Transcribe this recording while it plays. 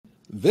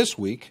This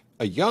week,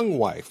 a young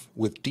wife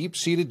with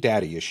deep-seated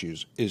daddy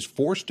issues is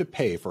forced to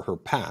pay for her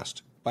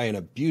past by an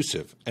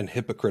abusive and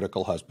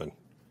hypocritical husband.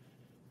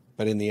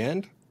 But in the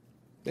end,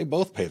 they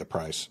both pay the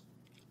price.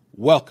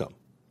 Welcome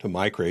to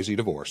My Crazy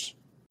Divorce.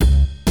 I'm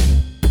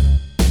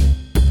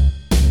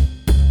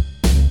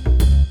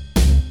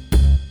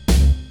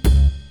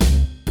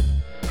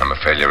a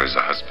failure as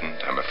a husband.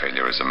 I'm a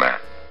failure as a man.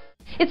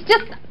 It's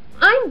just,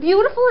 I'm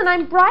beautiful and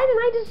I'm bright and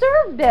I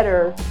deserve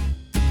better.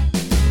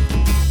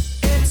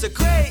 It's a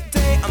great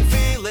day, I'm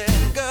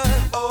feeling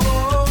good.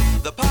 Oh,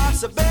 the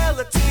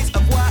possibilities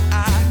of what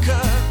I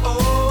could.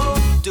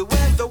 Oh, do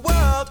with the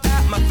world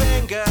at my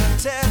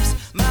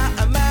fingertips.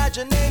 My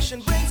imagination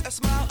brings a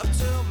smile up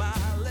to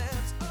my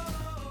lips.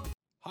 Oh.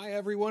 Hi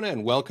everyone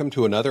and welcome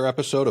to another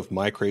episode of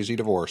My Crazy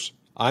Divorce.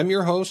 I'm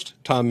your host,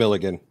 Tom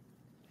Milligan.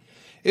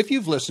 If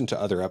you've listened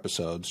to other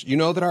episodes, you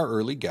know that our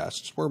early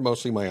guests were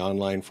mostly my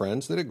online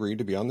friends that agreed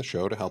to be on the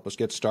show to help us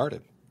get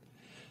started.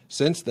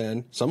 Since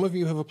then, some of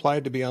you have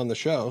applied to be on the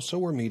show, so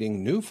we're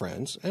meeting new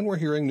friends and we're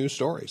hearing new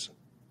stories.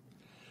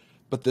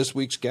 But this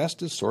week's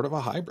guest is sort of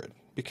a hybrid,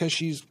 because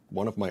she's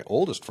one of my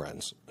oldest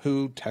friends,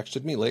 who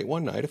texted me late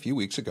one night a few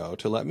weeks ago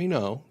to let me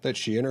know that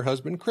she and her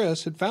husband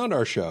Chris had found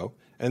our show,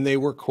 and they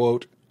were,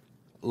 quote,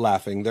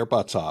 laughing their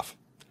butts off.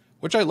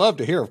 Which I love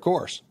to hear, of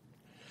course.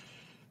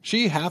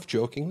 She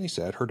half-jokingly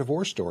said her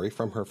divorce story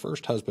from her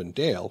first husband,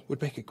 Dale,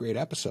 would make a great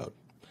episode.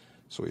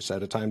 So we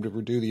set a time to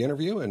redo the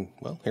interview, and,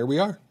 well, here we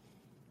are.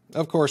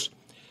 Of course,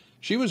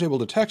 she was able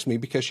to text me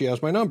because she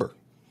has my number.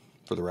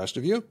 For the rest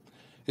of you,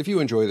 if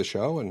you enjoy the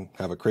show and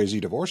have a crazy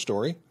divorce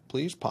story,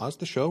 please pause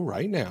the show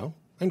right now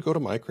and go to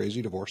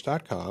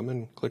mycrazydivorce.com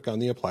and click on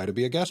the Apply to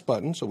be a Guest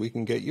button so we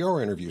can get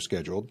your interview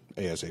scheduled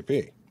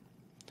ASAP.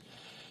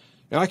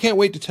 Now, I can't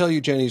wait to tell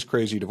you Jennie's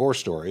crazy divorce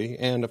story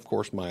and, of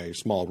course, my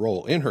small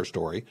role in her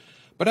story.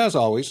 But as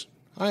always,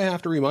 I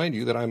have to remind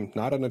you that I'm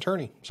not an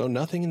attorney, so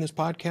nothing in this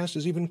podcast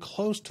is even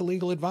close to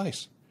legal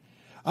advice.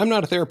 I'm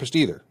not a therapist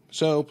either,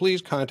 so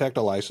please contact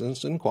a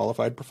licensed and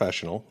qualified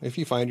professional if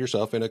you find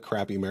yourself in a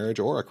crappy marriage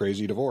or a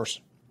crazy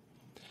divorce.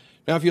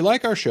 Now, if you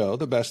like our show,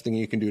 the best thing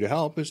you can do to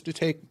help is to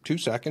take 2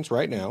 seconds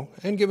right now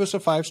and give us a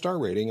 5-star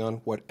rating on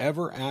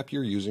whatever app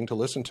you're using to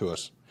listen to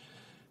us.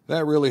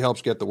 That really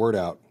helps get the word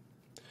out.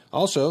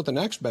 Also, the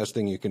next best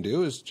thing you can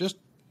do is just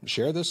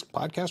share this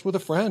podcast with a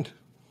friend.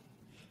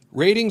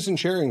 Ratings and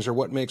sharings are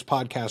what makes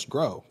podcasts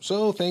grow,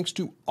 so thanks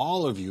to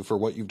all of you for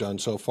what you've done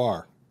so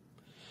far.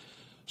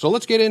 So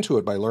let's get into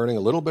it by learning a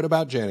little bit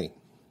about Jennie.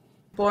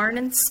 Born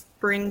in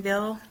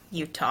Springville,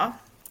 Utah,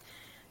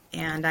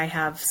 and I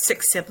have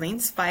 6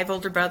 siblings, 5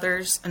 older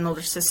brothers, an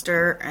older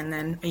sister, and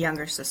then a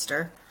younger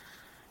sister.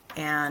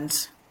 And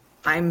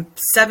I'm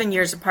 7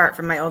 years apart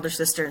from my older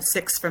sister and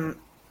 6 from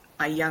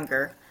my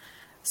younger.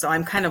 So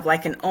I'm kind of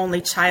like an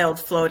only child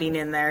floating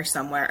in there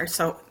somewhere.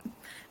 So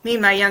me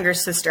and my younger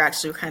sister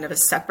actually were kind of a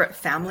separate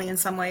family in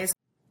some ways.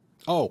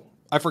 Oh,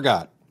 I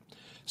forgot.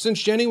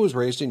 Since Jennie was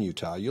raised in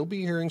Utah, you'll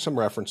be hearing some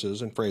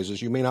references and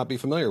phrases you may not be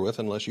familiar with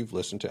unless you've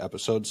listened to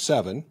episode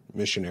 7,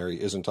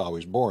 Missionary Isn't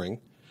Always Boring,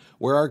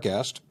 where our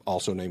guest,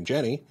 also named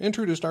Jennie,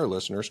 introduced our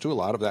listeners to a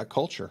lot of that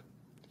culture.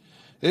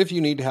 If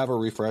you need to have a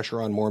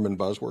refresher on Mormon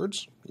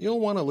buzzwords, you'll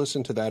want to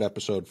listen to that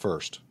episode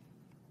first.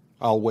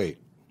 I'll wait.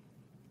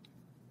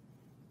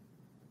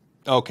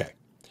 Okay,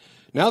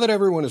 now that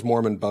everyone is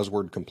Mormon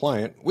buzzword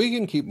compliant, we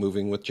can keep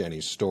moving with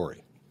Jennie's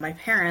story. My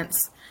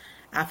parents,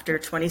 after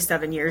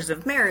 27 years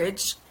of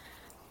marriage,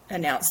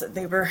 announced that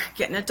they were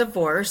getting a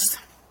divorce.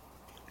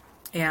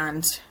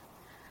 And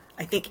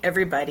I think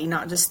everybody,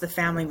 not just the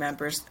family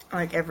members,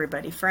 like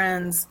everybody,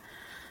 friends,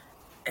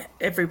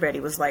 everybody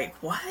was like,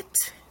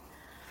 what?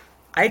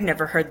 I'd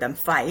never heard them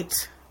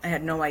fight. I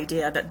had no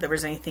idea that there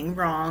was anything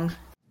wrong.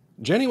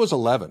 Jennie was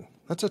 11.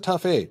 That's a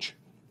tough age.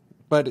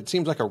 But it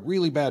seems like a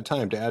really bad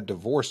time to add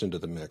divorce into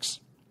the mix.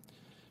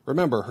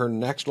 Remember, her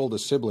next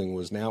oldest sibling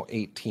was now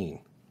 18.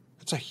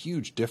 That's a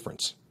huge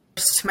difference.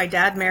 My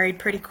dad married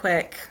pretty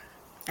quick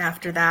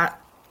after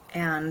that,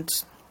 and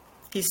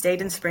he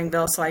stayed in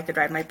Springville so I could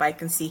ride my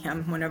bike and see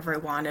him whenever I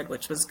wanted,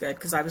 which was good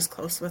because I was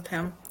close with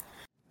him.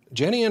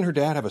 Jennie and her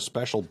dad have a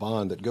special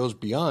bond that goes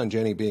beyond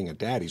Jennie being a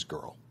daddy's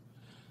girl.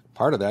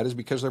 Part of that is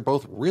because they're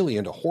both really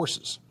into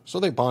horses, so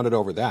they bonded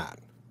over that.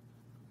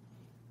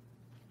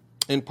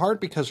 In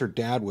part because her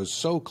dad was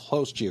so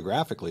close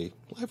geographically,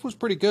 life was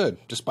pretty good,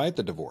 despite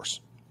the divorce.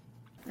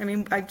 I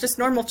mean, just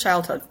normal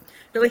childhood,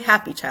 really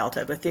happy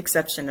childhood, with the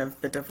exception of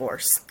the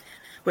divorce,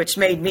 which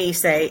made me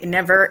say,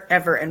 never,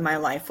 ever in my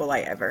life will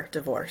I ever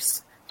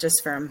divorce.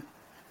 Just from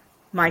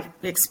my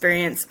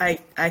experience, I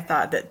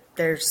thought that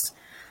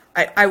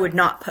I would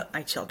not put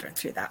my children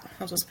through that.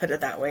 I'll just put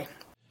it that way.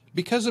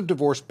 Because of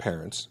divorced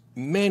parents,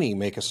 many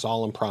make a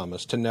solemn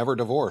promise to never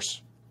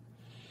divorce.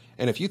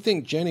 And if you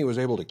think Jennie was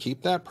able to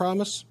keep that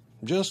promise,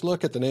 just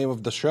look at the name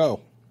of the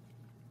show.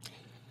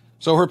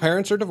 So her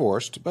parents are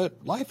divorced,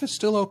 but life is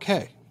still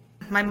okay.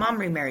 My mom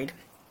remarried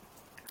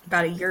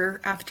about a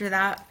year after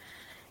that,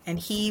 and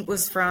he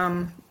was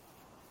from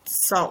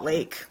Salt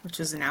Lake, which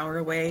is an hour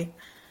away,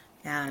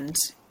 and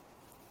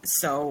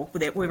So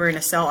we were going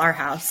to sell our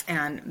house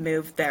and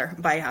move there,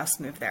 buy a house,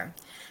 move there.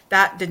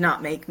 That did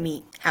not make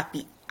me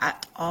happy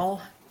at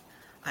all.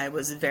 I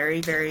was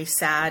very, very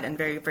sad and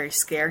very, very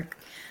scared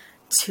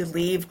to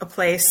leave a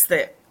place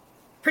that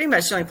pretty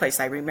much the only place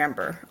I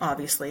remember,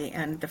 obviously,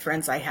 and the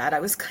friends I had. I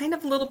was kind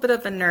of a little bit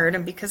of a nerd,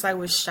 and because I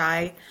was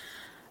shy,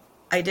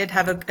 I did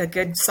have a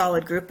good,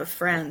 solid group of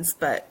friends,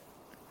 but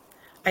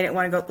I didn't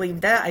want to go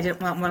leave that. I didn't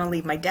want to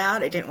leave my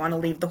dad. I didn't want to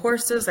leave the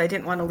horses. I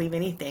didn't want to leave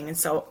anything. And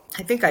so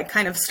I think I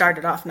kind of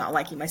started off not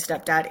liking my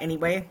stepdad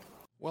anyway.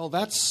 Well,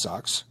 that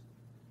sucks.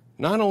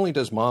 Not only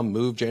does Mom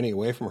move Jenny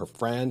away from her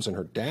friends and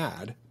her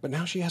dad, but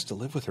now she has to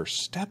live with her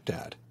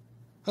stepdad.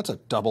 That's a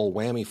double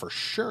whammy for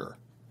sure.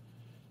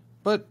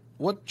 But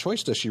what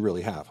choice does she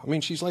really have? I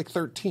mean, she's like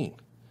 13.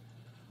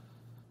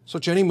 So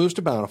Jenny moves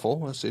to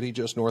Bountiful, a city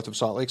just north of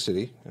Salt Lake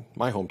City,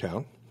 my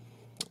hometown.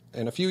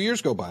 And a few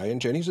years go by,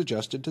 and Jenny's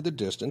adjusted to the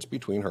distance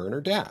between her and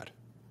her dad.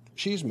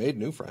 She's made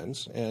new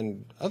friends,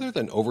 and other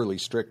than overly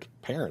strict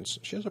parents,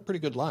 she has a pretty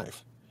good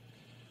life.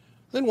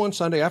 Then one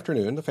Sunday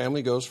afternoon, the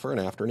family goes for an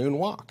afternoon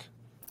walk.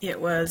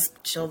 It was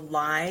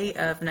July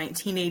of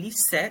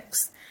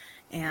 1986,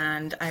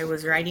 and I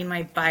was riding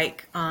my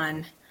bike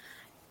on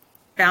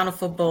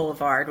Bountiful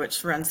Boulevard,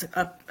 which runs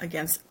up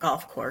against a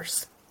golf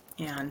course.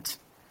 And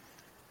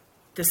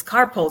this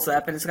car pulls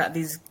up, and it's got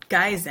these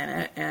guys in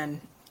it,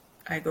 and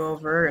I go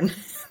over,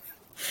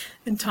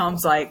 and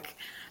Tom's like,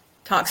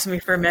 talks to me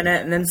for a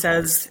minute and then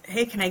says,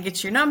 "Hey, can I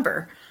get your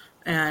number?"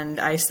 And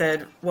I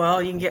said,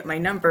 "Well, you can get my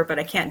number, but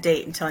I can't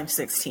date until I'm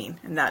 16.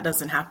 And that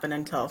doesn't happen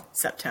until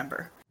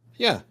September."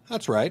 Yeah,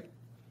 that's right.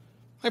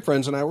 My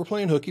friends and I were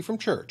playing hooky from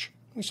church.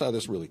 We saw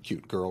this really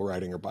cute girl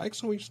riding her bike,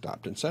 so we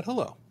stopped and said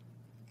hello.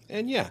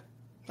 And yeah,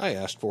 I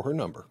asked for her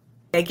number.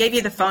 I gave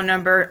you the phone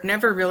number,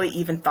 never really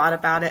even thought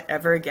about it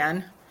ever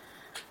again,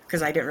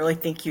 because I didn't really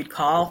think you'd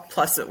call.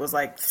 Plus, it was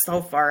like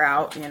so far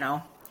out, you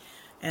know.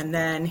 And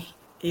then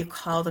you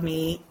called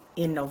me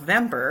in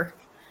November.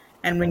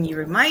 And when you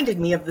reminded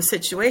me of the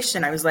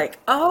situation, I was like,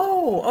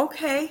 oh,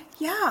 okay.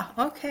 Yeah,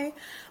 okay.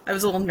 I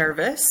was a little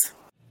nervous.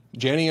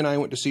 Jenny and I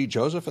went to see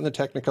Joseph and the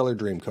Technicolor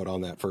Dreamcoat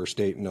on that first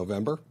date in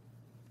November.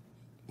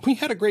 We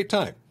had a great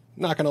time,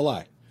 not going to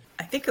lie.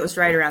 I think it was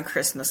right around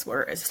Christmas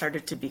where it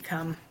started to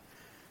become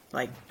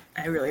like,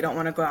 I really don't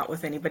want to go out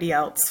with anybody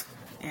else.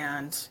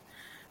 And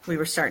we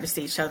were starting to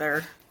see each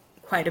other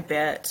quite a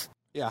bit.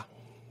 Yeah,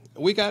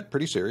 we got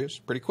pretty serious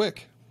pretty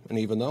quick. And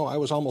even though I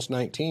was almost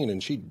 19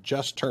 and she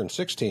just turned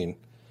 16,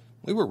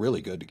 we were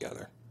really good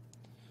together.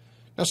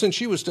 Now, since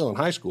she was still in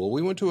high school,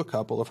 we went to a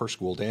couple of her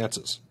school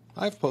dances.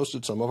 I've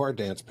posted some of our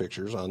dance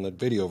pictures on the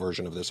video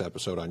version of this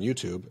episode on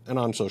YouTube and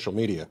on social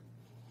media.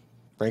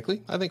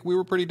 Frankly, I think we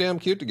were pretty damn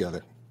cute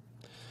together.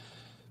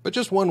 But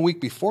just 1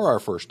 week before our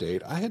first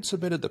date, I had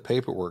submitted the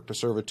paperwork to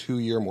serve a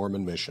 2-year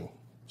Mormon mission.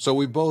 So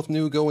we both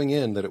knew going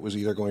in that it was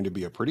either going to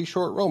be a pretty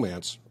short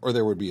romance or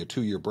there would be a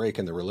 2-year break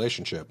in the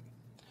relationship.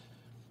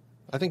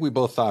 I think we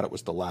both thought it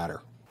was the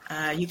latter.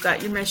 You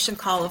got your mission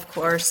call, of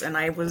course, and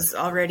I was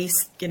already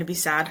going to be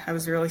sad. I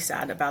was really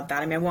sad about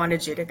that. I mean, I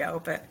wanted you to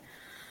go, but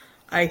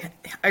I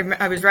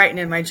was writing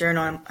in my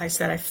journal, I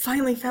said, I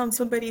finally found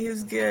somebody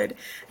who's good,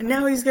 and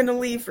now he's going to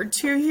leave for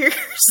 2 years.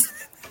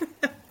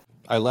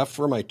 I left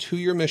for my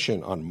 2-year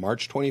mission on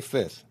March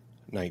 25th,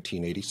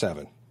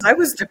 1987. I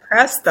was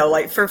depressed, though,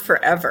 like for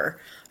forever.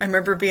 I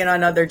remember being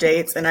on other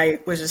dates, and I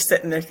was just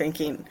sitting there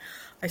thinking,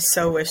 I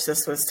so wish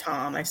this was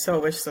Tom. I so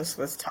wish this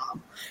was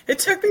Tom. It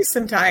took me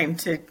some time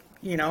to,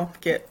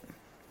 get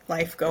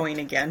life going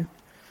again.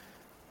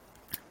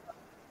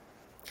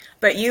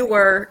 But you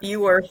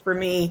were for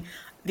me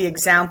the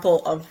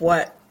example of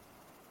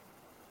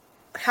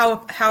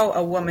how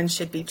a woman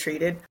should be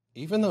treated.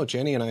 Even though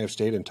Jenny and I have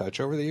stayed in touch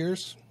over the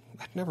years,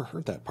 I'd never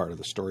heard that part of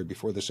the story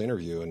before this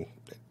interview, and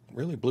it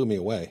really blew me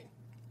away.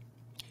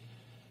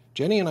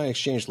 Jenny and I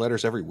exchanged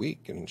letters every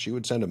week, and she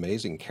would send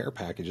amazing care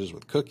packages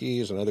with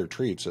cookies and other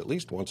treats at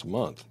least once a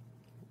month.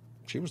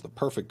 She was the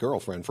perfect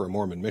girlfriend for a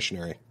Mormon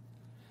missionary.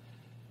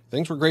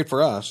 Things were great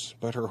for us,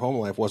 but her home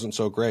life wasn't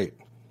so great,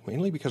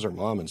 mainly because her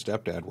mom and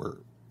stepdad were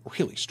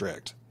really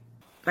strict.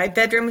 My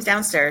bedroom was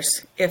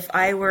downstairs.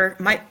 I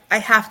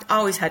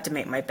always had to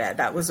make my bed.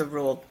 That was a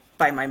rule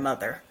by my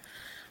mother.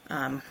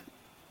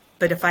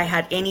 But if I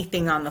had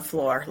anything on the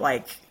floor,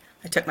 like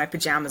I took my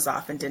pajamas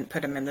off and didn't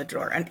put them in the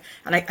drawer. And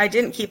I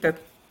didn't keep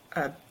it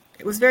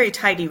was a very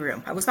tidy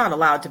room. I was not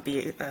allowed to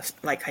be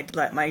like I'd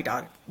let my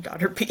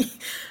daughter be.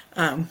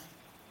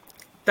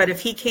 But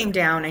if he came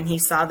down and he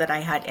saw that I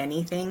had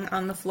anything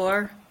on the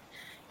floor,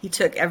 he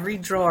took every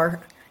drawer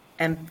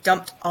and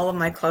dumped all of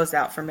my clothes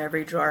out from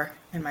every drawer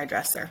in my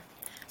dresser.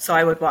 So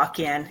I would walk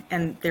in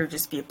and there would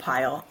just be a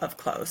pile of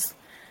clothes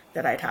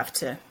that I'd have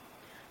to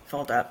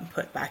fold up and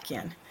put back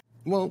in.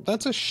 Well,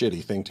 that's a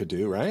shitty thing to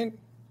do, right?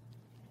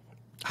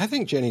 I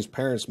think Jenny's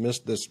parents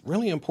missed this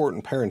really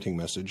important parenting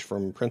message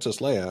from Princess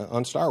Leia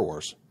on Star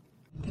Wars.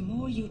 The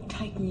more you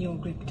tighten your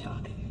grip,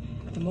 Tug,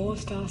 the more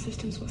star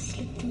systems will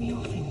slip through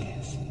your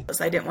fingers.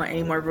 I didn't want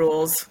any more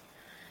rules,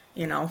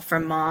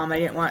 from Mom. I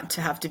didn't want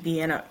to have to be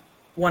in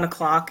 1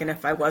 o'clock, and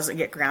if I wasn't,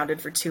 get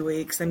grounded for 2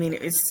 weeks. I mean,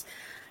 it's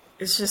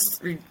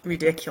just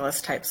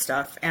ridiculous type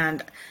stuff.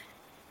 And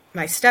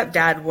my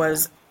stepdad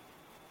was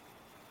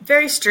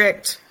very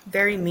strict,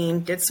 very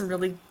mean, did some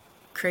really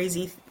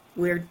crazy,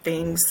 weird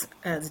things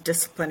as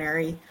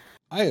disciplinary.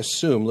 I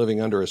assume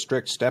living under a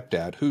strict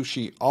stepdad, who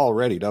she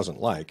already doesn't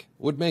like,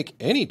 would make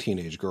any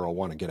teenage girl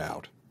want to get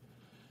out.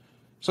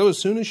 So as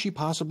soon as she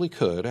possibly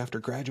could, after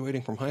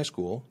graduating from high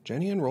school,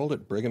 Jennie enrolled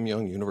at Brigham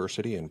Young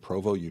University in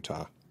Provo,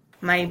 Utah.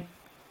 My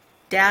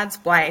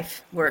dad's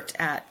wife worked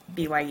at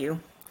BYU,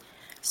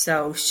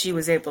 so she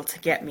was able to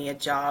get me a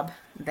job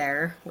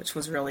there, which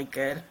was really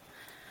good.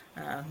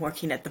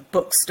 Working at the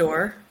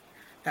bookstore,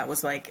 that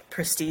was like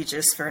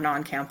prestigious for an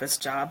on-campus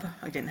job.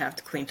 I didn't have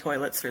to clean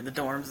toilets for the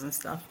dorms and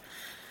stuff,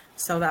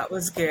 so that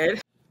was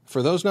good.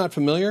 For those not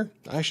familiar,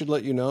 I should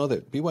let you know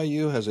that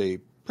BYU has a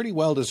pretty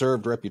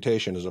well-deserved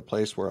reputation as a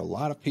place where a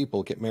lot of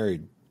people get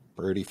married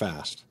pretty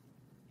fast.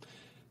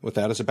 With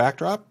that as a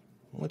backdrop,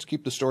 let's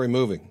keep the story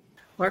moving.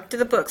 Worked at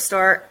the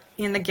bookstore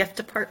in the gift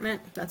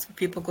department. That's where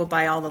people go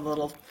buy all the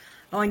little,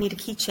 I need a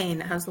keychain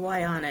that has the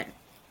Y on it,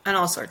 and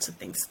all sorts of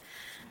things.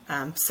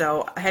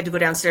 So I had to go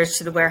downstairs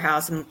to the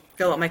warehouse and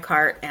fill up my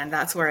cart, and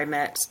that's where I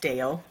met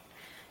Dale.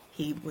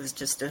 He was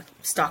just a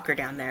stalker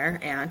down there,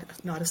 and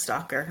not a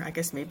stalker. I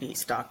guess maybe he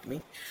stalked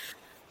me.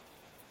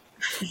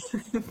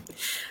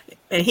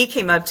 And he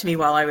came up to me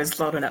while I was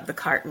loading up the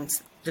cart and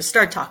just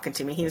started talking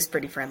to me. He was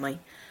pretty friendly,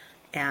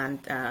 and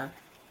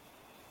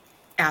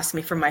asked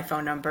me for my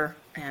phone number,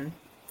 and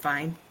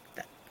fine.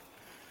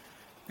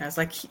 I was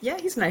like, yeah,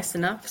 he's nice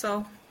enough,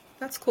 so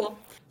that's cool.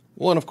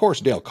 Well, and of course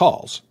Dale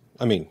calls.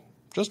 I mean,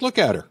 just look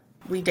at her.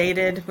 We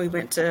dated. We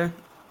went to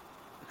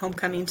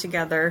homecoming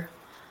together.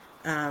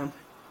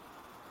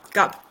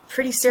 Got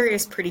pretty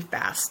serious pretty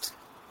fast.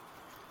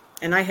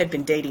 And I had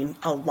been dating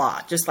a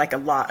lot, just like a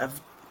lot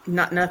of,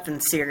 nothing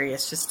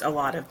serious, just a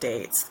lot of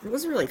dates. It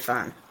was really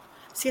fun.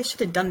 See, I should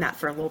have done that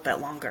for a little bit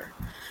longer.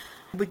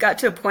 We got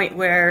to a point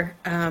where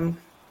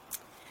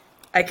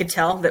I could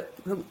tell that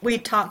we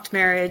talked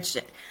marriage.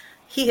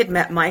 He had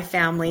met my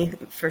family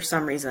for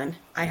some reason.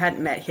 I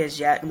hadn't met his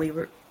yet, and we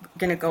were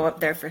going to go up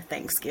there for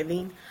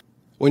Thanksgiving.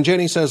 When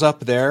Jennie says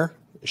up there,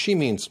 she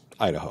means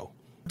Idaho.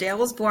 Dale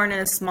was born in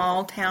a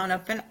small town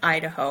up in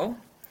Idaho.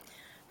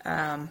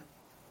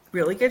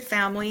 Really good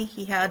family.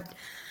 He had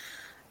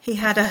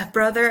a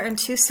brother and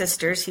 2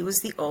 sisters. He was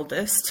the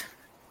oldest.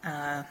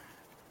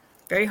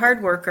 Very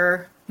hard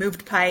worker.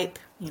 Moved pipe.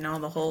 You know,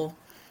 the whole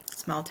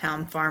small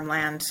town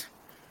farmland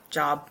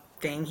job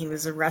thing. He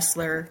was a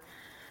wrestler.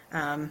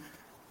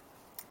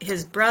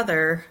 His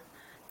brother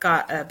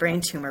got a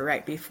brain tumor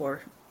right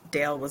before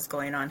Dale was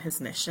going on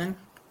his mission.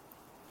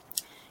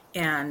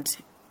 And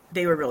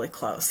they were really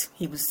close.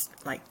 He was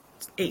like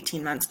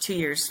 18 months, 2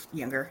 years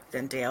younger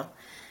than Dale.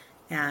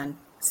 And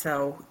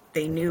so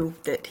they knew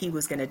that he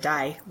was going to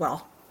die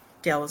while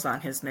Dale was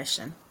on his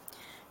mission.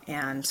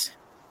 And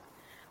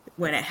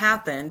when it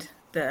happened,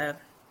 the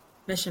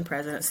mission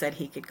president said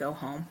he could go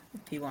home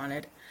if he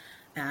wanted,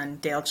 and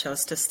Dale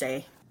chose to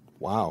stay.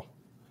 Wow.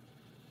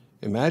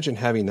 Imagine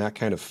having that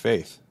kind of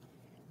faith.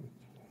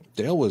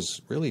 Dale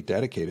was really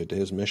dedicated to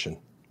his mission.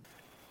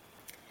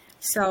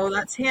 So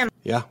that's him.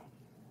 Yeah,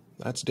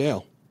 that's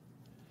Dale.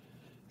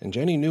 And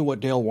Jennie knew what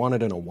Dale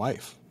wanted in a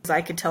wife.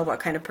 I could tell what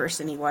kind of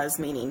person he was,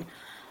 meaning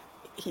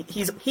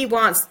he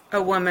wants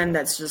a woman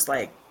that's just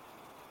like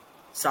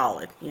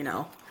solid, you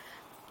know,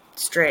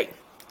 straight.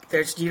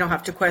 You don't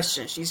have to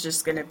question. She's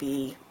just going to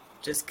be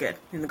just good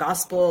in the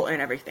gospel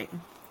and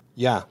everything.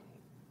 Yeah,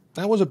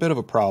 that was a bit of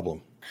a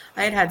problem.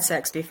 I had had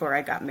sex before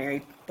I got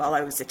married while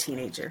I was a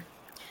teenager.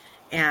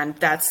 And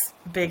that's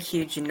big,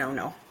 huge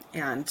no-no.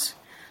 And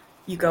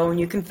you go and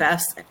you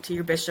confess to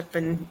your bishop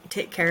and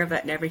take care of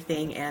it and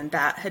everything. And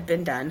that had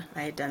been done.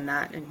 I had done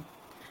that, and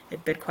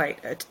it'd been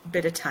quite a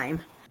bit of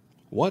time.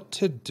 What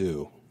to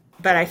do?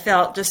 But I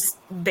felt, just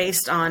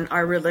based on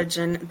our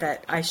religion,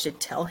 that I should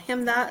tell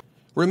him that.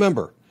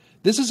 Remember,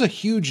 this is a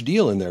huge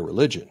deal in their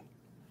religion.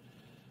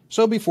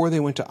 So before they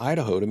went to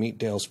Idaho to meet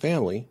Dale's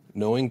family,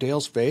 knowing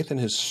Dale's faith and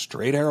his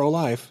straight arrow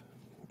life,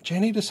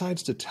 Jennie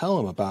decides to tell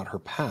him about her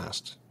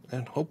past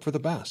and hope for the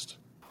best.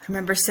 I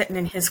remember sitting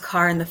in his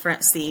car in the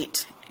front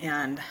seat,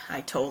 and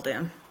I told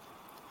him.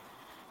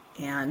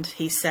 And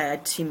he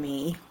said to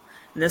me,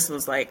 and this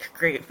was like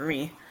great for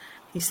me,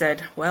 he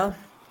said, well,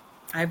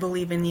 I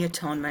believe in the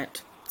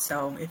atonement.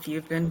 So if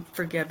you've been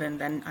forgiven,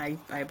 then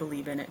I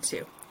believe in it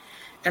too.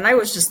 And I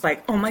was just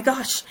like, oh my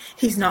gosh,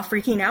 he's not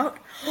freaking out.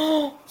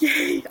 Oh,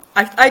 yay.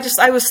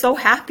 I was so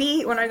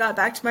happy when I got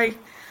back to my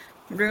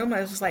room.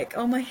 I was like,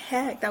 oh my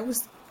heck, that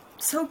was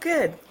so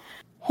good.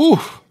 Whew,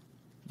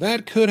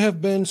 that could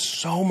have been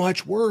so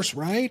much worse,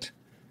 right?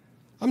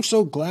 I'm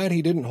so glad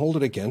he didn't hold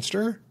it against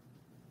her.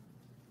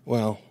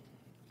 Well,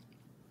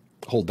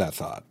 hold that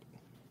thought.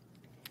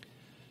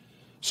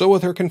 So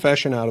with her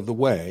confession out of the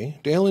way,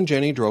 Dale and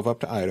Jennie drove up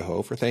to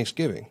Idaho for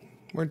Thanksgiving,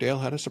 where Dale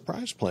had a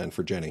surprise planned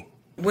for Jennie.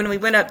 When we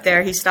went up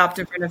there, he stopped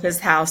in front of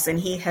his house, and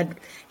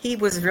he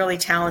was really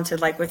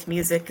talented, like with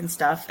music and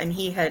stuff, and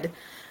he had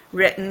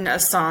written a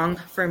song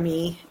for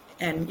me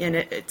And in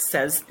it, it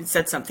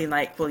said something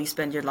like, "Will you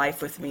spend your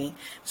life with me?"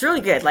 It's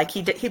really good. Like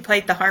he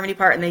played the harmony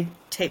part, and they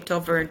taped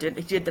over and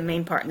he did the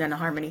main part and then a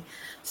harmony.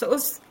 So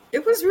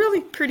it was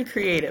really pretty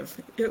creative.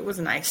 It was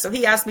nice. So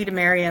he asked me to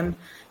marry him.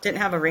 Didn't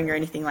have a ring or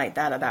anything like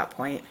that at that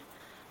point.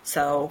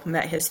 So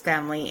met his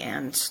family,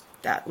 and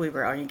that we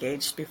were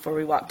engaged before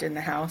we walked in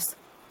the house.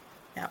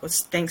 That was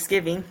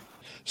Thanksgiving.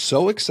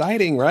 So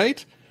exciting,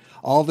 right?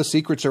 All the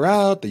secrets are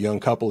out. The young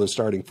couple is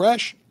starting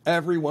fresh.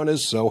 Everyone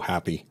is so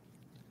happy.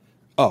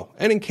 Oh,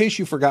 and in case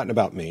you've forgotten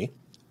about me,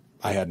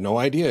 I had no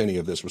idea any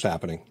of this was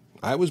happening.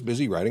 I was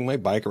busy riding my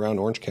bike around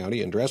Orange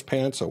County in dress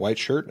pants, a white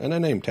shirt, and a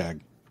name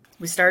tag.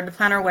 We started to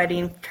plan our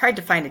wedding, tried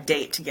to find a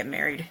date to get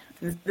married.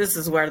 This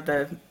is where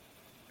the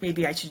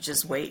maybe I should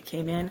just wait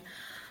came in.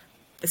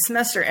 The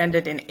semester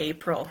ended in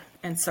April,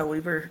 and so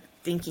we were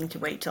thinking to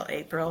wait till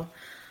April.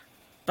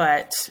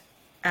 But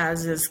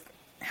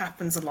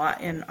happens a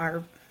lot in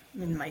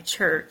my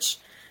church,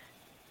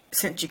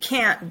 since you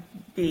can't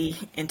be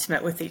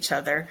intimate with each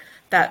other,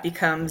 that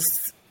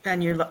becomes,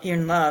 and you're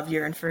in love,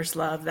 you're in first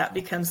love, that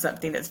becomes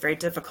something that's very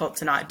difficult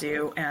to not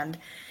do. And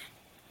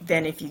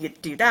then if you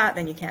do that,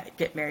 then you can't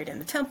get married in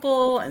the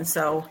temple. And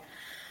so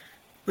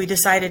we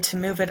decided to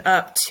move it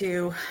up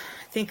to,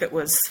 I think it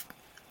was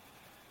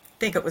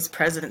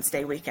President's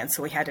Day weekend,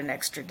 so we had an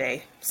extra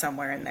day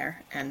somewhere in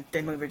there. And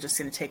then we were just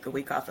going to take a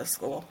week off of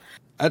school.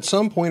 At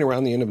some point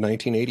around the end of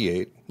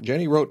 1988,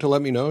 Jennie wrote to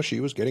let me know she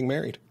was getting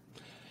married.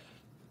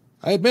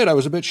 I admit I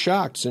was a bit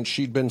shocked, since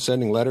she'd been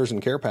sending letters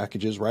and care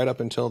packages right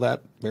up until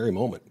that very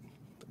moment.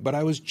 But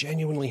I was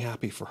genuinely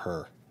happy for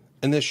her,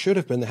 and this should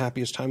have been the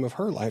happiest time of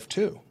her life,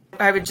 too.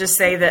 I would just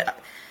say that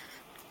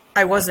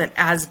I wasn't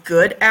as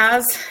good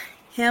as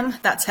him.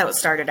 That's how it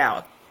started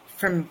out.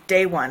 From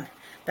day one,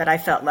 that I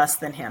felt less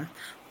than him.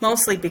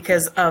 Mostly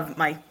because of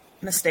my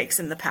mistakes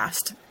in the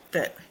past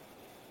that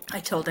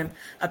I told him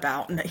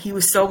about, and that he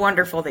was so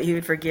wonderful that he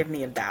would forgive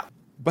me of that.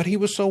 But he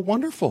was so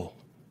wonderful.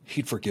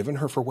 He'd forgiven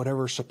her for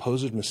whatever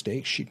supposed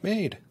mistakes she'd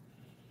made.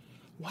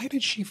 Why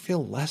did she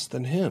feel less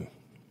than him?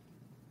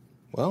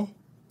 Well,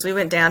 so we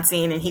went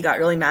dancing, and he got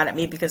really mad at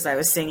me because I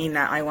was singing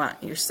that "I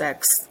Want Your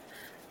Sex"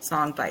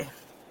 song by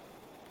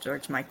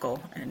George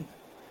Michael, and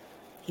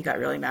he got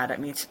really mad at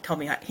me, told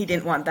me he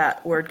didn't want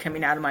that word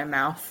coming out of my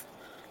mouth.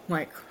 I'm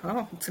like,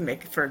 oh, to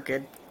make it for a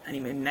good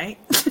honeymoon night.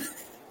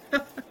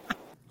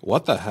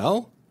 What the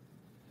hell?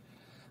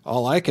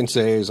 All I can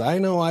say is I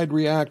know I'd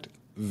react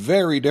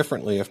very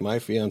differently if my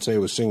fiancé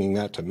was singing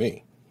that to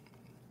me.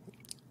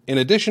 In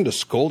addition to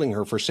scolding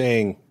her for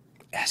saying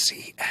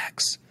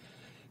sex,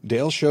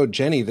 Dale showed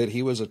Jennie that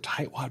he was a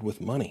tightwad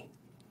with money.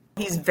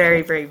 He's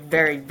very, very,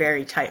 very,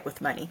 very tight with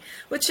money,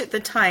 which at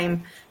the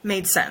time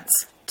made sense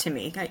to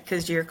me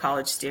because you're a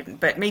college student,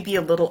 but maybe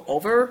a little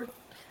over.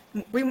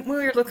 We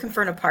were looking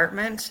for an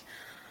apartment.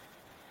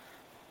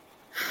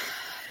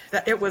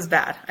 It was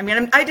bad. I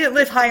mean, I didn't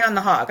live high on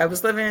the hog. I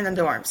was living in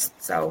the dorms,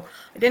 so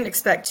I didn't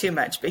expect too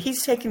much. But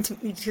he's taken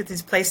me to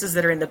these places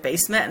that are in the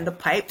basement, and the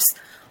pipes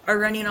are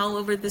running all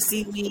over the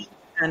ceiling,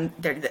 and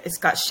it's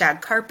got shag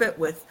carpet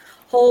with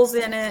holes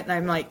in it. And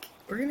I'm like,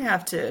 we're going to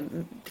have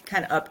to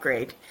kind of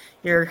upgrade.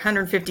 Your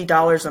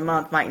 $150 a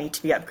month might need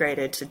to be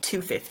upgraded to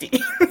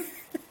 $250.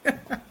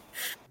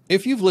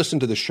 If you've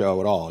listened to the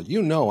show at all,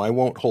 you know I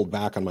won't hold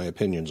back on my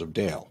opinions of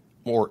Dale,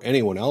 or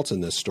anyone else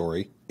in this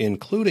story,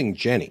 including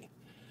Jennie.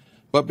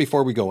 But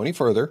before we go any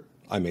further,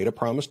 I made a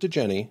promise to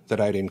Jennie that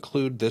I'd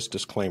include this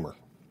disclaimer.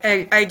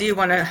 I do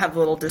want to have a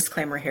little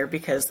disclaimer here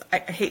because I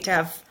hate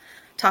to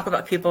talk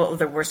about people of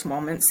their worst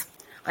moments.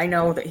 I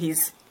know that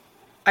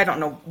I don't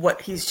know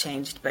what he's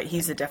changed, but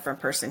he's a different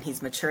person.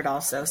 He's matured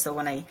also. So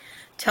when I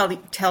tell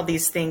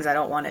these things, I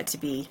don't want it to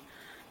be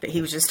that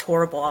he was just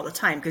horrible all the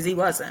time, because he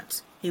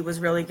wasn't. He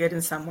was really good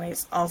in some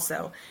ways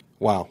also.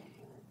 Wow.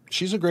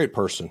 She's a great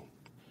person.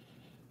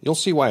 You'll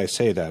see why I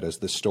say that as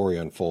this story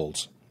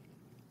unfolds.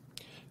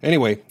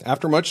 Anyway,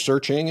 after much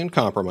searching and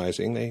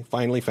compromising, they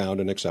finally found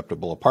an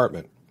acceptable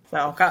apartment.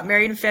 So got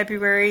married in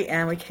February,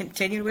 and we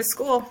continued with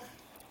school.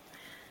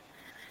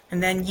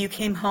 And then you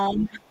came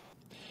home.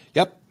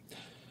 Yep.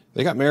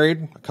 They got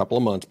married a couple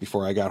of months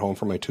before I got home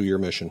from my 2-year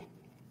mission.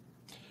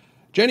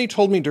 Jennie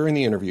told me during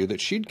the interview that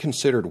she'd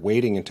considered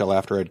waiting until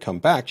after I'd come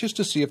back just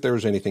to see if there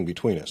was anything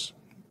between us.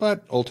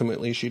 But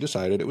ultimately, she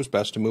decided it was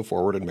best to move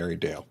forward and marry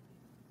Dale.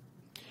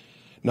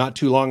 Not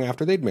too long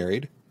after they'd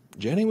married,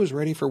 Jennie was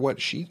ready for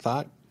what she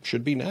thought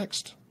should be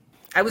next.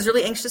 I was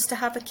really anxious to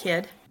have a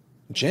kid.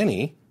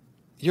 Jennie,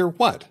 you're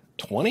what,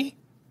 20?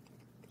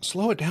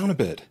 Slow it down a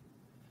bit.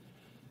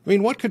 I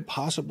mean, what could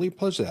possibly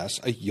possess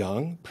a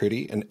young,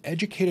 pretty, and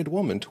educated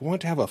woman to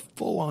want to have a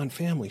full-on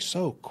family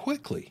so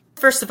quickly?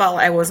 First of all,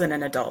 I wasn't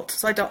an adult,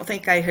 so I don't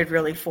think I had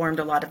really formed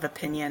a lot of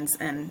opinions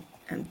and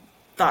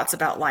thoughts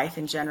about life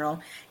in general.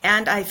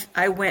 And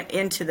I went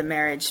into the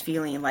marriage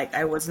feeling like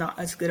I was not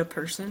as good a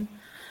person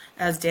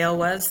as Dale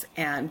was,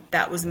 and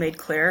that was made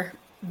clear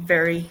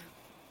very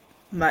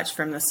much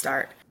from the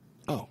start.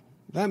 Oh,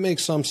 that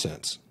makes some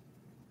sense.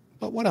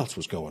 But what else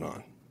was going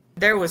on?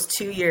 There was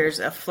 2 years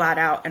of flat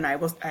out, and I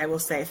will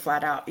say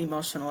flat out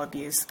emotional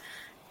abuse.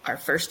 our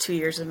first 2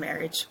 years of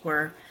marriage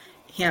were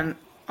him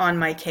on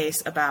my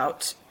case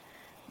about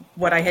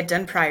what I had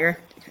done prior,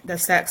 the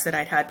sex that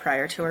I'd had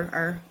prior to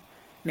our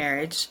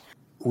marriage.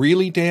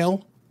 Really,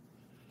 Dale?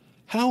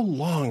 How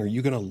long are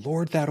you going to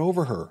lord that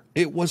over her?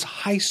 It was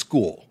high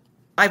school.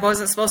 I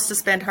wasn't supposed to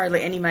spend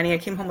hardly any money. I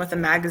came home with a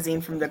magazine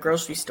from the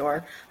grocery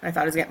store, and I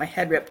thought I was going to get my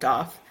head ripped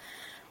off.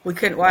 We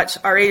couldn't watch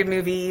R-rated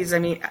movies. I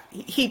mean,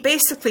 he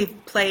basically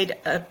played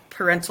a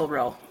parental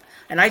role,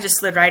 and I just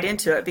slid right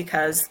into it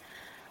because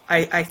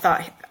I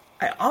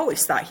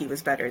always thought he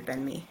was better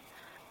than me.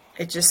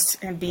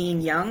 And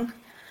being young,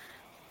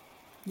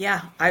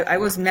 yeah, I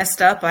was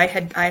messed up. I'd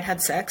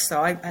had sex,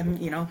 so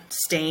I'm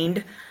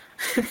stained,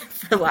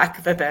 for lack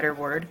of a better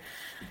word.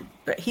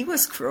 But he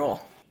was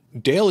cruel.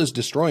 Dale is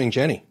destroying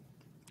Jennie,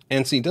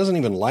 and he doesn't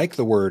even like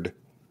the word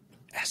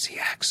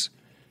sex.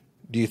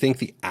 Do you think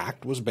the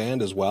act was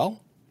banned as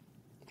well?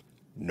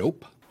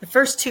 Nope. The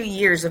first 2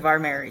 years of our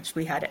marriage,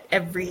 we had it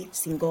every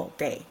single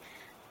day.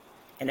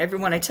 And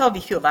everyone I tell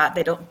people that,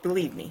 they don't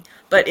believe me.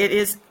 But it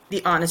is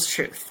the honest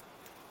truth.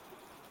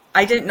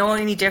 I didn't know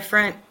any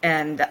different,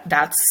 and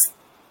that's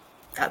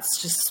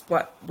just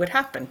what would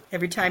happen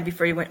every time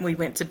before we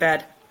went to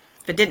bed.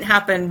 If it didn't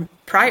happen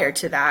prior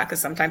to that,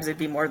 because sometimes it'd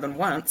be more than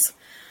once,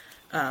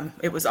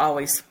 it was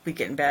always we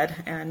get in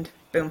bed and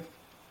boom.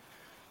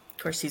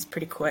 Of course, he's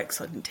pretty quick,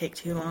 so it didn't take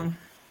too long.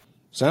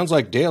 Sounds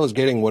like Dale is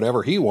getting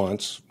whatever he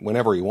wants,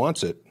 whenever he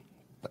wants it.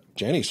 But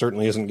Jennie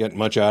certainly isn't getting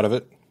much out of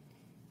it.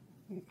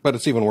 But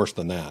it's even worse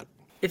than that.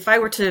 If I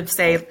were to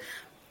say,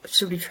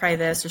 should we try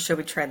this or should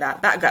we try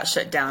that? That got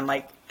shut down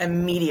like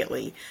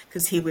immediately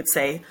because he would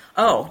say,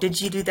 oh,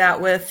 did you do that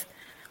with?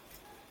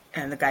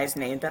 And the guy's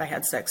name that I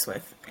had sex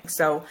with.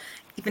 So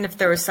even if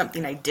there was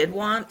something I did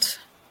want,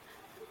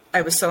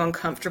 I was so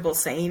uncomfortable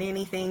saying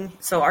anything.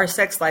 So our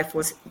sex life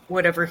was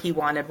whatever he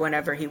wanted,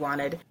 whenever he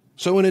wanted.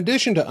 So in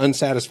addition to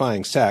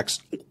unsatisfying sex,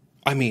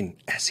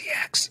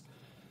 sex,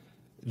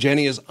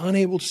 Jennie is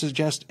unable to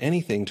suggest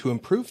anything to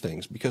improve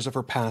things because of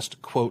her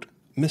past, quote,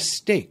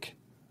 mistake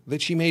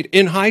that she made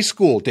in high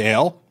school,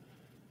 Dale.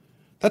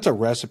 That's a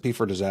recipe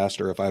for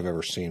disaster if I've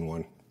ever seen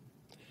one.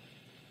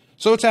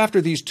 So it's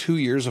after these 2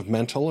 years of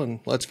mental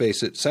and, let's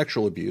face it,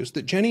 sexual abuse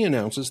that Jennie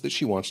announces that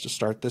she wants to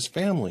start this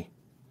family.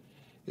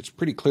 It's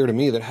pretty clear to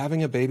me that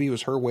having a baby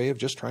was her way of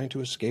just trying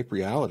to escape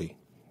reality,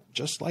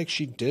 just like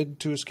she did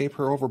to escape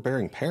her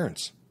overbearing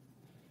parents.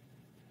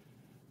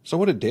 So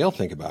what did Dale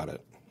think about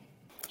it?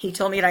 He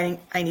told me that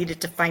I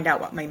needed to find out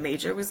what my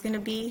major was going to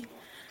be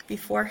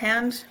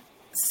beforehand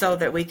so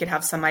that we could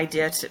have some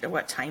idea to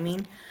what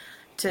timing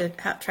to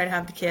try to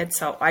have the kid.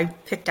 So I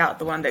picked out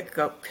the one that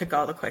could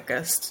go the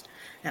quickest.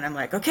 And I'm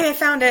like, okay, I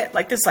found it.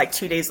 Like this,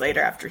 2 days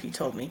later after he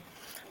told me.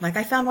 I'm like,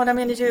 I found what I'm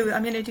going to do.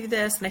 I'm going to do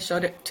this. And I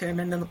showed it to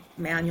him in the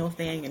manual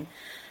thing.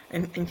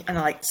 And I'm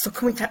like, so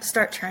can we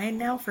start trying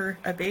now for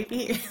a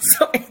baby?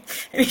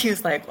 And he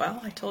was like, well,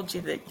 I told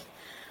you that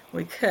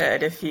we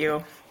could if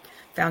you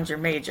found your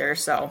major.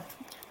 So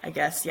I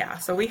guess, yeah.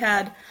 So we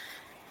had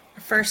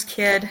our first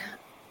kid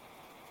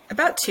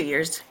about 2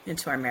 years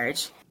into our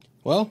marriage.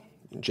 Well,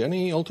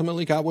 Jennie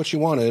ultimately got what she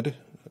wanted,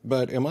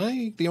 but am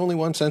I the only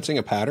one sensing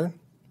a pattern?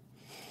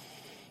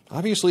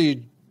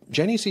 Obviously,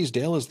 Jennie sees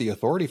Dale as the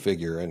authority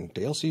figure, and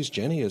Dale sees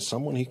Jennie as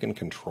someone he can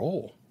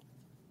control.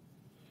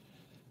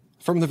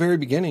 From the very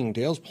beginning,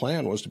 Dale's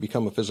plan was to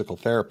become a physical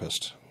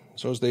therapist.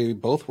 So as they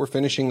both were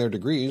finishing their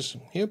degrees,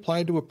 he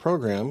applied to a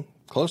program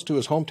close to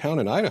his hometown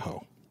in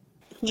Idaho.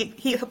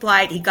 He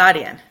applied, he got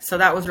in. So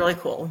that was really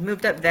cool. We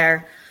moved up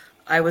there.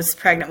 I was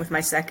pregnant with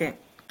my second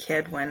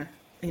kid when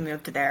we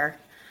moved there.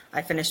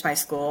 I finished my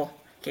school,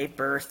 gave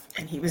birth,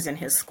 and he was in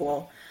his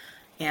school.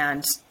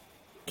 And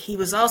he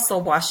was also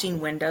washing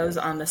windows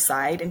on the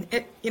side. And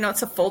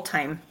it's a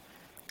full-time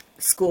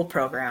school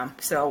program.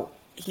 So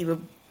he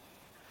would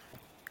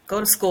go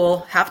to school,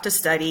 have to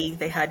study.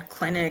 They had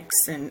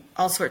clinics and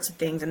all sorts of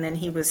things. And then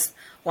he was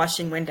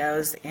washing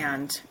windows,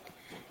 and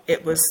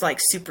it was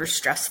super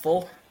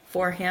stressful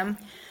for him.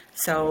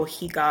 So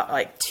he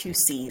got 2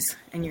 C's,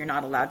 and you're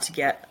not allowed to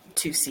get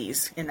 2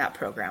 C's in that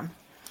program.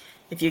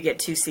 If you get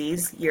 2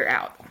 C's, you're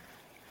out.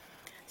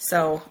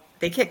 So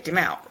they kicked him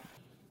out.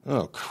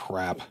 Oh,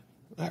 crap.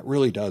 That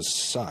really does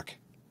suck.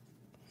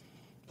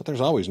 But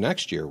there's always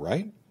next year,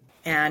 right?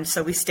 And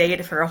so we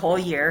stayed for a whole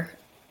year,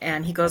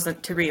 and he goes to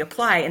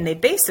reapply, and they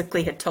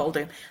basically had told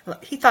him,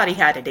 he thought he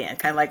had it in,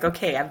 kind of like,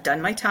 okay, I've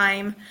done my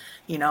time,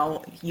 you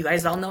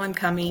guys all know I'm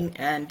coming,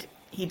 and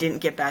he didn't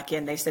get back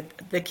in. They said,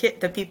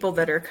 the people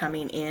that are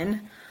coming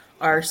in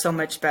are so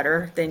much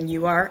better than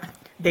you are.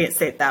 They didn't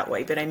say it that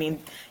way, but I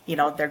mean,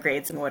 their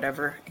grades and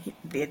whatever,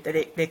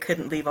 they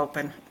couldn't leave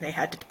open. They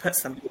had to put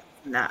some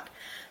in that.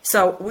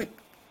 So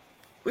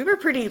we were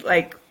pretty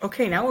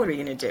okay, now what are we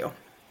going to do?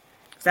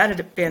 Because that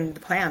had been the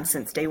plan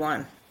since day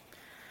one.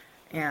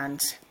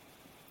 And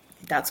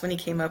that's when he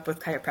came up with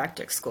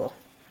chiropractic school.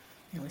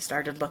 And we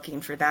started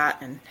looking for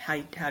that and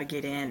how to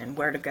get in and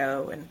where to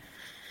go.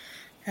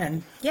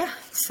 And yeah,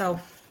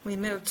 so we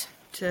moved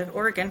to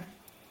Oregon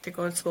to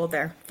go to school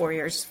there. 4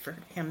 years for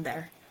him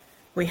there.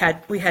 We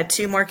had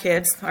 2 more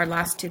kids, our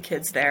last 2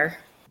 kids there.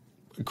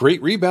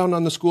 Great rebound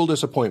on the school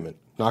disappointment,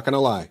 not going to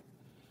lie.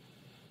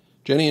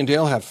 Jennie and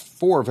Dale have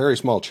 4 very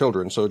small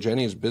children, so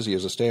Jennie is busy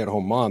as a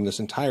stay-at-home mom this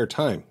entire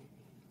time.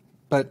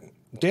 But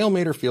Dale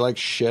made her feel like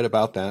shit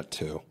about that,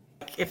 too.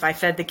 If I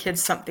fed the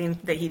kids something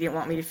that he didn't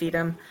want me to feed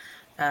them,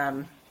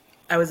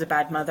 I was a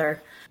bad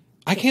mother.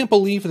 I can't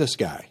believe this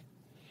guy.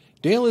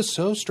 Dale is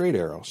so straight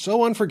arrow,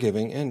 so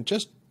unforgiving, and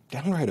just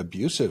downright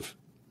abusive.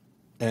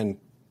 And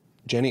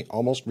Jennie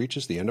almost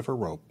reaches the end of her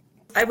rope.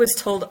 I was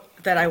told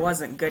that I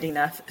wasn't good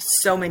enough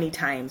so many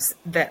times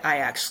that I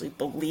actually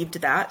believed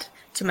that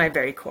to my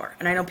very core.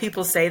 And I know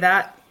people say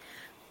that,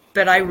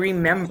 but I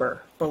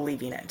remember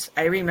believing it.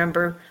 I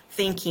remember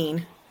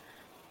thinking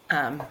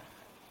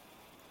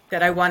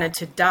that I wanted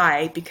to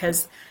die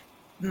because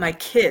my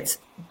kids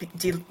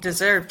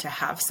deserve to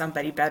have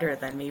somebody better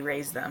than me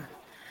raise them.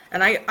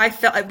 And I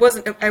felt I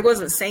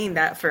wasn't saying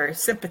that for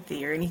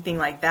sympathy or anything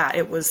like that.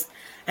 It was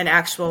an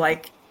actual,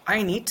 like,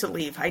 I need to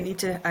leave. I need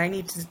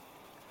to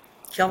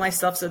kill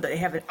myself so that they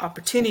have an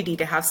opportunity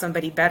to have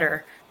somebody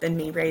better than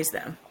me raise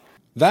them.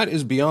 That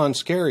is beyond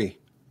scary.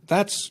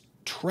 That's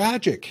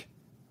tragic.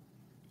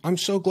 I'm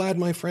so glad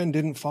my friend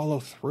didn't follow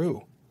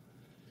through.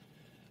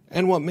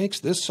 And what makes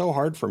this so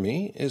hard for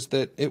me is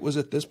that it was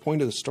at this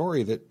point of the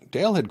story that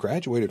Dale had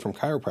graduated from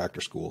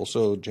chiropractor school,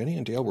 so Jennie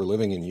and Dale were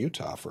living in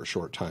Utah for a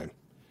short time.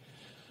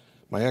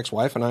 My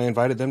ex-wife and I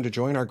invited them to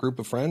join our group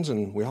of friends,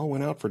 and we all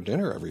went out for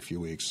dinner every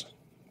few weeks.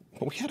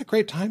 But we had a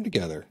great time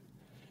together.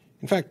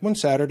 In fact, one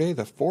Saturday,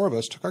 the 4 of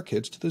us took our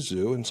kids to the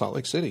zoo in Salt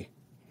Lake City.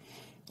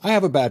 I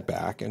have a bad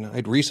back, and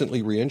I'd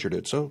recently re-injured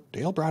it, so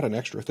Dale brought an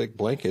extra thick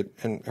blanket,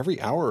 and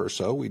every hour or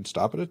so, we'd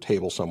stop at a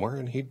table somewhere,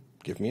 and he'd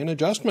give me an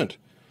adjustment.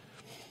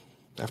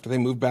 After they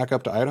moved back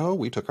up to Idaho,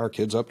 we took our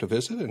kids up to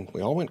visit, and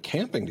we all went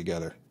camping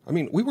together. I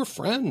mean, we were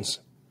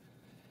friends.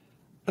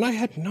 And I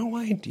had no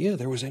idea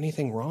there was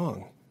anything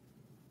wrong.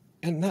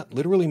 And that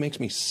literally makes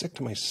me sick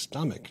to my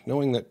stomach,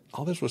 knowing that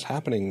all this was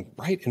happening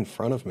right in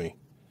front of me.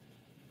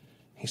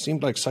 He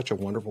seemed like such a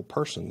wonderful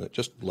person that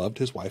just loved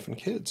his wife and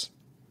kids.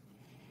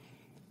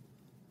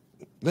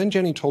 Then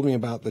Jennie told me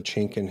about the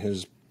chink in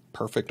his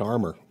perfect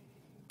armor.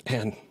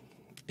 And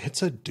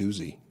it's a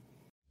doozy.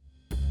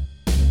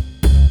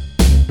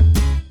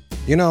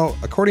 You know,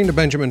 according to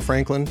Benjamin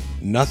Franklin,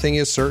 nothing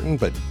is certain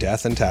but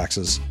death and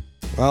taxes.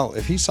 Well,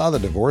 if he saw the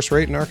divorce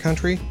rate in our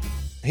country,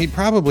 he'd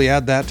probably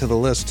add that to the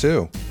list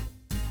too.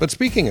 But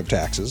speaking of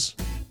taxes,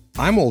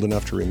 I'm old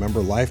enough to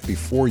remember life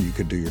before you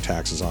could do your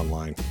taxes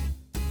online.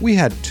 We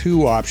had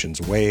 2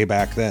 options way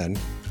back then: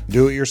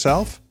 do it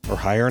yourself or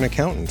hire an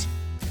accountant.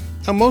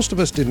 Now, most of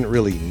us didn't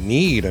really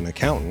need an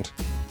accountant,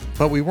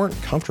 but we weren't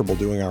comfortable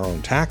doing our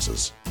own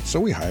taxes, so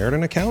we hired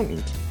an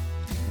accountant.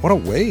 What a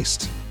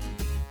waste.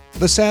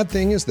 The sad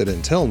thing is that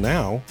until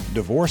now,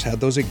 divorce had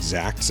those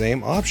exact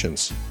same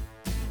options.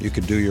 You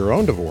could do your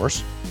own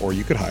divorce, or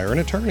you could hire an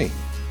attorney.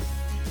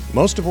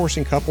 Most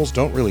divorcing couples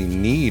don't really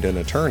need an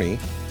attorney,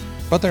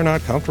 but they're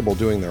not comfortable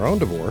doing their own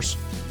divorce,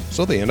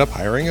 so they end up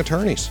hiring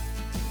attorneys.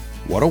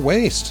 What a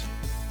waste.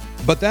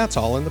 But that's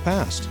all in the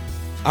past.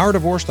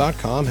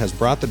 OurDivorce.com has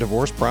brought the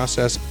divorce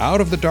process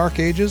out of the dark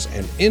ages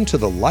and into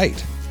the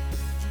light.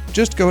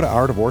 Just go to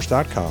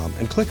OurDivorce.com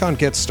and click on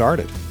Get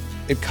Started.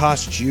 It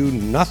costs you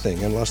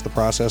nothing unless the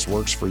process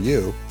works for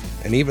you,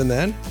 and even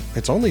then,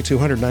 it's only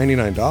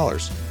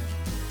 $299.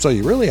 So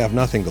you really have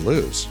nothing to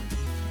lose.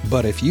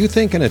 But if you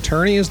think an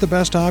attorney is the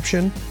best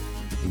option,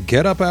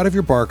 get up out of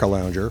your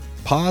Barca-lounger,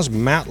 pause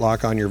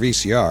Matlock on your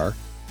VCR,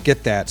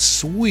 get that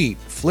sweet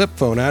flip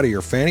phone out of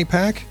your fanny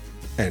pack,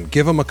 and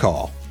give them a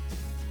call.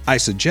 I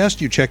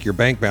suggest you check your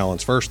bank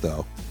balance first,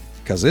 though,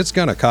 because it's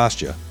going to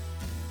cost you.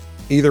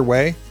 Either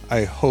way,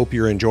 I hope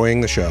you're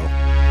enjoying the show.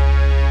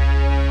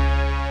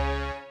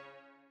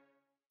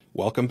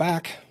 Welcome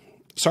back.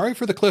 Sorry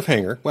for the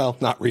cliffhanger. Well,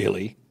 not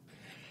really.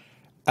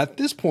 At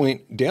this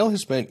point, Dale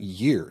has spent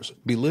years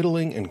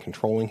belittling and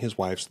controlling his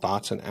wife's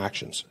thoughts and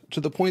actions,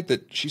 to the point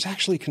that she's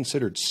actually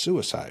considered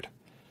suicide.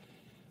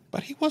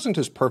 But he wasn't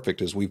as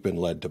perfect as we've been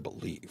led to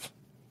believe.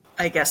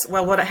 I guess,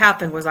 well, what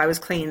happened was I was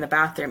cleaning the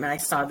bathroom and I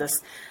saw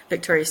this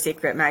Victoria's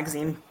Secret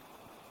magazine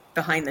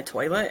behind the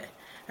toilet,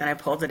 and I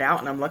pulled it out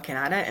and I'm looking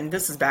at it, and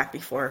this is back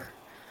before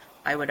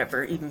I would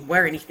ever even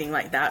wear anything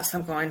like that, so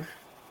I'm going,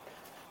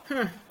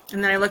 And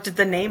then I looked at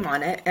the name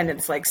on it, and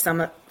it's like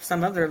some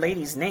other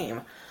lady's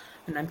name,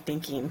 and I'm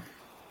thinking,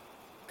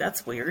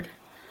 that's weird.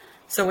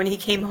 So when he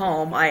came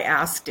home, I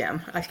asked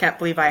him. I can't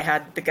believe I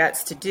had the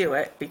guts to do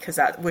it, because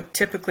that would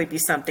typically be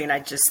something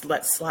I'd just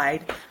let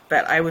slide,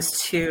 but I was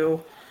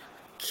too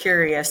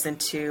curious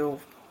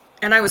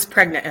and I was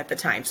pregnant at the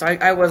time, so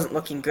I wasn't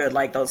looking good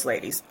like those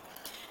ladies.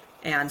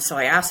 And so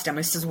I asked him,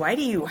 I says, why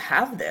do you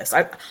have this?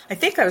 I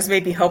think I was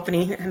maybe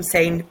hoping him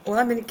saying, well,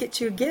 I'm going to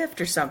get you a gift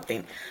or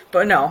something.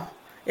 But no,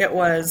 it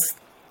was,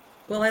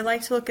 well, I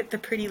like to look at the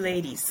pretty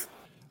ladies.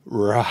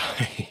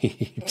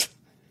 Right.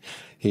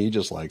 He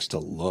just likes to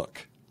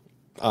look.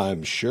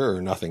 I'm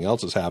sure nothing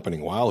else is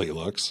happening while he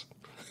looks.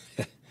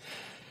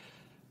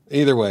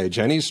 Either way,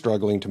 Jennie's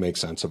struggling to make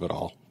sense of it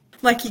all.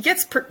 Like, he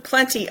gets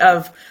plenty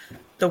of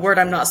the word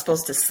I'm not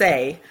supposed to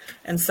say.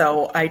 And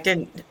so I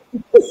didn't.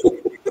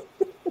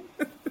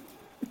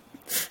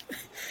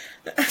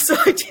 So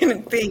I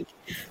didn't think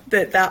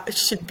that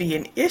should be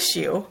an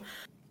issue.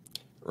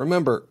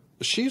 Remember,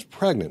 she's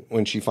pregnant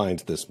when she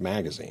finds this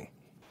magazine.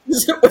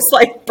 It was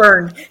like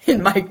burned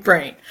in my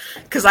brain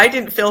because I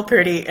didn't feel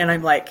pretty. And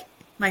I'm like,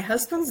 my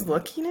husband's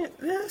looking at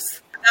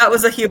this. That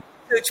was a huge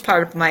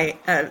part of my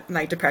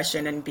my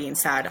depression and being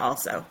sad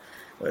also,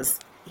 was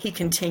he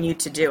continued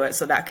to do it.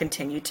 So that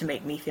continued to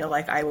make me feel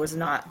like I was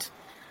not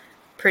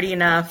pretty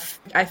enough.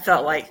 I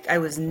felt like I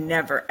was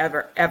never,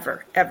 ever,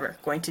 ever, ever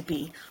going to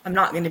be, I'm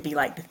not going to be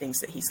like the things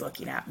that he's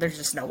looking at. There's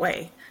just no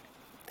way.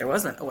 There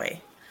wasn't a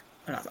way.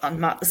 I'm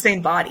not the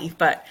same body,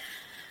 but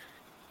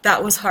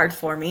that was hard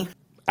for me.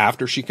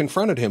 After she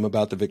confronted him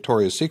about the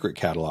Victoria's Secret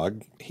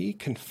catalog, he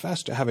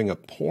confessed to having a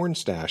porn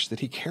stash that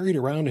he carried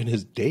around in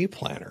his day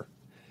planner.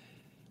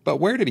 But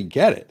where did he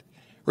get it?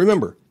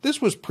 Remember,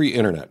 this was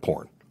pre-internet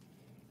porn.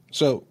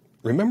 So,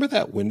 remember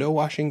that window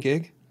washing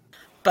gig?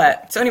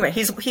 But, so anyway,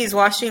 he's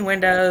washing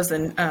windows,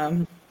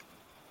 and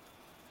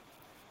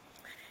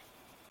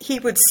he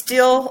would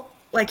still,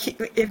 like,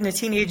 in a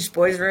teenage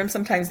boys' room,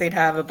 sometimes they'd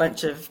have a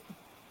bunch of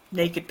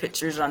naked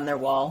pictures on their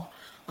wall,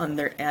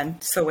 and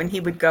so when he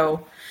would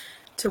go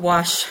to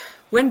wash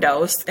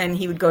windows, and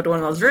he would go to one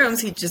of those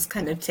rooms, he'd just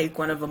kind of take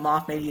one of them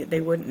off, maybe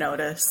they wouldn't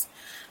notice.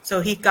 So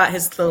he got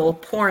his little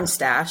porn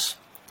stash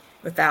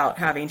without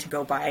having to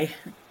go buy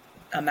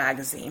a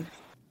magazine.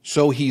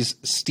 So he's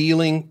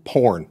stealing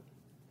porn.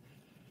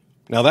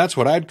 Now that's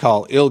what I'd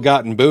call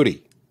ill-gotten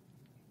booty.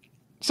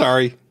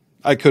 Sorry,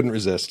 I couldn't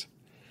resist.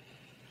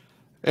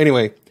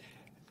 Anyway,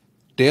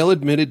 Dale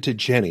admitted to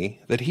Jennie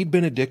that he'd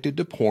been addicted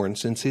to porn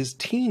since his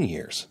teen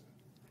years.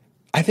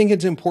 I think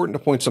it's important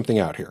to point something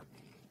out here.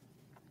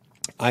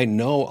 I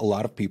know a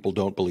lot of people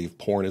don't believe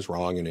porn is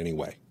wrong in any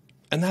way,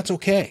 and that's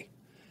okay.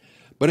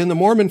 But in the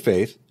Mormon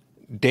faith,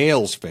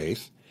 Dale's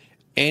faith,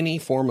 any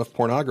form of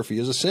pornography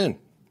is a sin,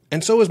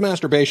 and so is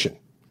masturbation.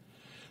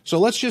 So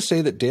let's just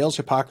say that Dale's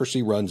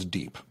hypocrisy runs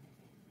deep.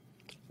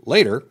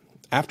 Later,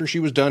 after she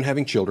was done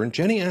having children,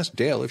 Jennie asked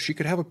Dale if she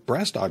could have a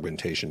breast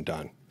augmentation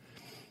done.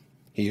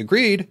 He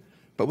agreed,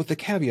 but with the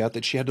caveat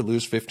that she had to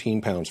lose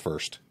 15 pounds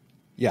first.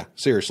 Yeah,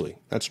 seriously,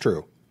 that's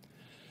true.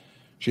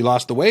 She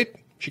lost the weight,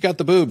 she got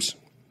the boobs.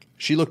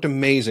 She looked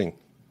amazing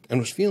and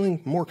was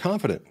feeling more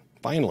confident,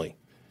 finally.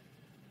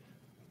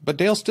 But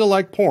Dale still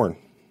liked porn.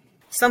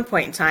 Some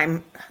point in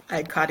time,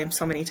 I'd caught him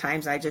so many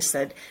times, I just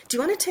said, do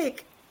you want to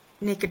take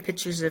naked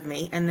pictures of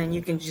me, and then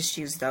you can just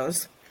use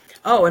those?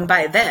 Oh, and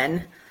by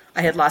then,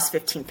 I had lost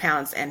 15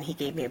 pounds, and he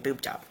gave me a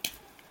boob job.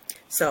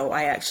 So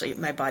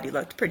my body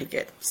looked pretty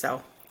good.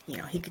 So,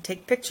 he could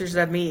take pictures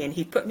of me, and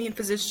he'd put me in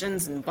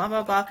positions, and blah,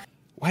 blah, blah.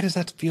 Why does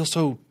that feel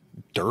so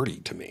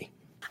dirty to me?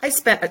 I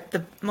spent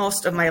the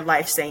most of my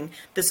life saying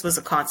this was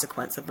a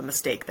consequence of the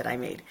mistake that I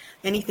made.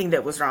 Anything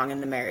that was wrong in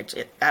the marriage,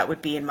 that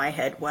would be in my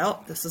head.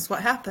 Well, this is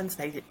what happens.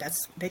 They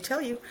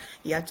tell you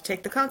have to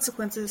take the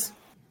consequences.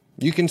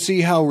 You can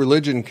see how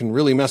religion can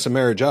really mess a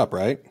marriage up,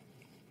 right?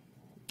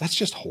 That's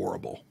just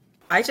horrible.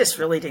 I just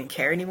really didn't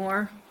care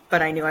anymore,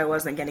 but I knew I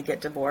wasn't going to get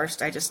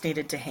divorced. I just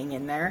needed to hang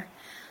in there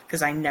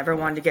because I never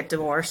wanted to get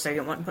divorced. I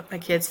didn't want to put my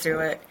kids through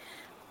it.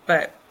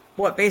 But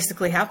what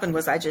basically happened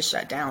was I just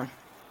shut down.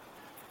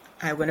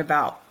 I went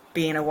about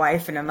being a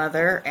wife and a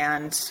mother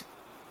and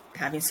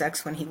having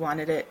sex when he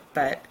wanted it,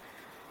 but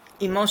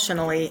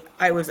emotionally,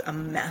 I was a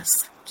mess,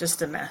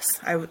 just a mess.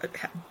 I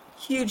had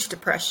huge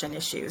depression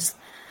issues.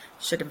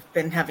 Should have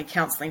been having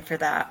counseling for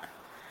that.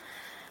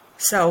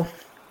 So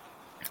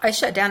I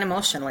shut down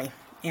emotionally,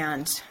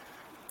 and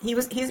he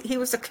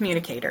was a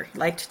communicator. He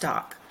liked to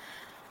talk,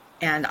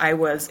 and I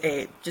was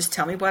just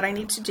tell me what I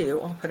need to do.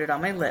 I'll put it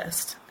on my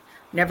list.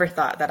 Never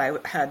thought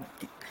that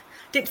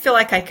didn't feel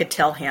like I could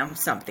tell him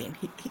something.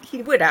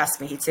 He would ask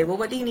me, he'd say, well,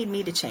 what do you need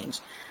me to change?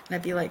 And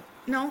I'd be like,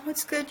 no,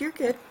 it's good. You're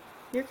good.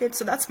 You're good.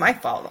 So that's my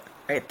fault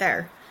right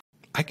there.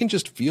 I can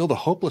just feel the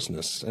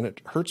hopelessness, and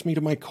it hurts me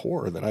to my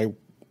core that I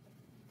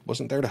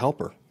wasn't there to help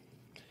her.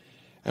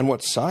 And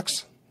what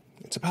sucks,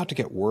 it's about to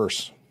get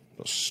worse.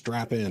 So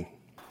strap in.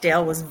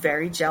 Dale was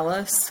very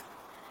jealous.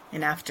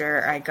 And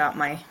after I got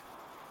my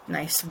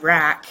nice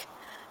rack,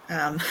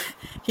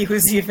 he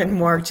was even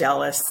more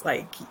jealous.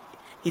 Like,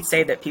 he'd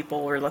say that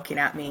people were looking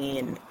at me,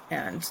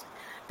 and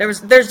there's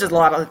just a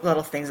lot of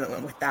little things that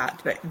went with that,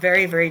 but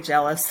very, very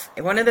jealous.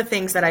 One of the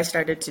things that I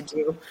started to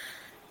do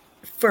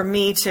for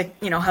me to,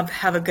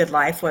 have a good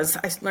life was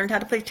I learned how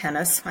to play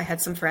tennis. I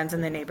had some friends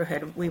in the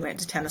neighborhood. We went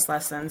to tennis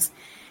lessons,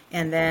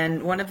 and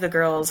then one of the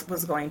girls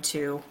was going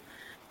to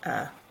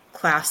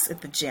class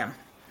at the gym,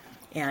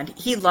 and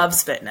he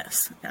loves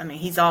fitness. I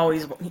mean,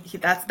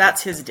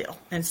 that's his deal,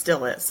 and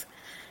still is.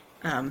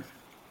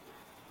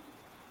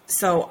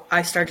 So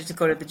I started to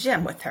go to the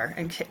gym with her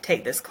and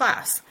take this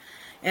class.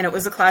 And it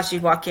was a class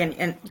you'd walk in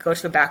and go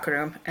to the back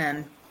room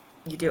and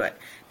you do it.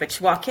 But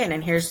you walk in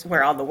and here's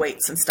where all the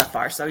weights and stuff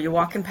are. So you're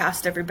walking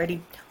past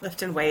everybody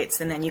lifting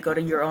weights, and then you go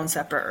to your own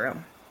separate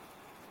room.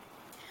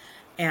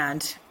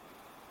 And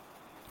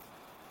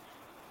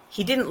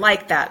he didn't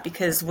like that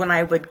because when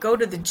I would go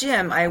to the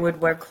gym, I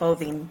would wear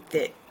clothing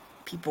that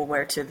people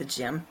wear to the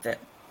gym that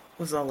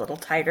was a little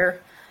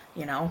tighter,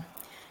 you know,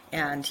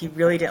 and he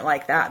really didn't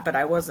like that, but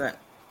I wasn't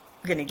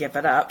going to give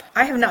it up.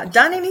 I have not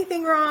done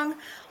anything wrong.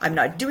 I'm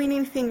not doing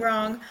anything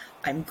wrong.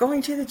 I'm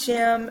going to the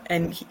gym,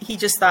 and he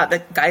just thought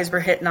that guys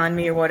were hitting on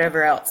me or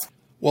whatever else.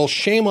 Well,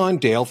 shame on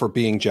Dale for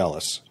being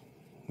jealous.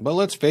 But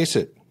let's face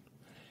it,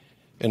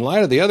 in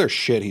light of the other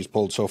shit he's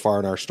pulled so far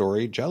in our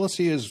story,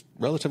 jealousy is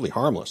relatively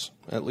harmless.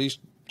 At least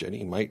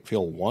Jennie might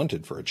feel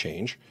wanted for a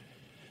change.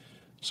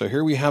 So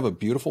here we have a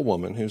beautiful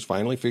woman who's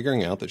finally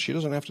figuring out that she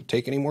doesn't have to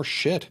take any more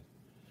shit.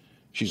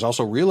 She's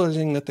also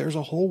realizing that there's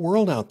a whole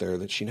world out there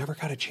that she never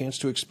got a chance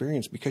to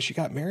experience because she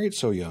got married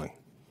so young.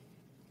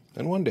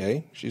 And one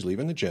day, she's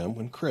leaving the gym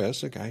when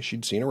Chris, a guy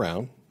she'd seen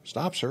around,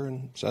 stops her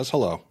and says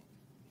hello.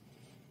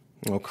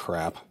 Oh,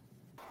 crap.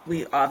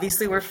 We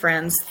obviously were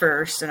friends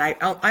first, and I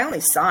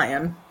only saw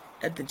him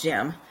at the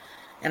gym,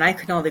 and I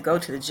could only go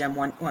to the gym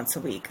once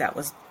a week. That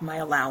was my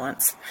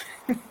allowance.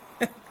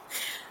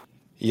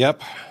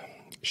 Yep,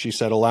 she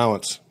said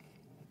allowance.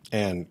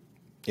 And,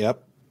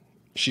 yep,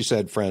 she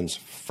said friends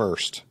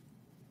first.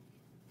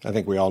 I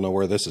think we all know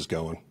where this is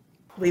going.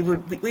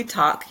 We'd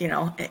talk, you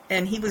know,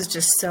 and he was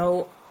just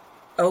so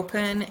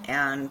open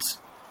and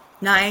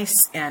nice,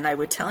 and I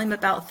would tell him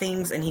about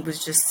things, and he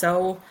was just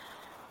so...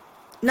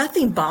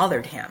 Nothing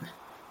bothered him.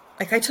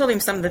 Like, I told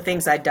him some of the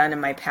things I'd done in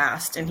my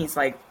past, and he's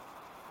like,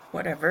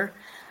 whatever.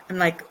 And,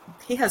 like,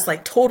 he has,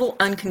 like, total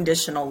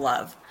unconditional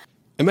love.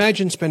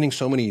 Imagine spending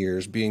so many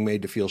years being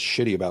made to feel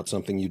shitty about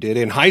something you did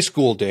in high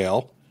school,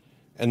 Dale,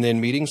 and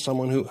then meeting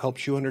someone who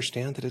helps you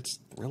understand that it's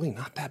really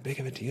not that big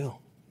of a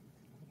deal.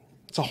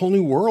 It's a whole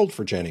new world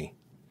for Jennie.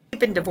 We'd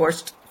been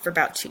divorced for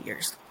about 2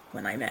 years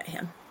when I met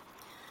him.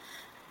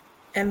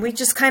 And we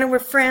just kind of were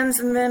friends,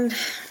 and then...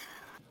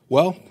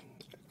 Well,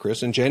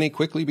 Chris and Jennie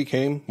quickly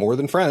became more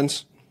than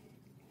friends.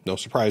 No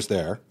surprise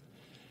there.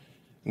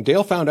 And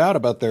Dale found out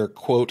about their,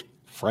 quote,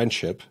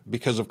 friendship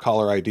because of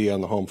caller ID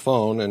on the home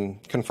phone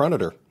and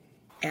confronted her.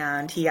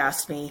 And he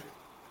asked me,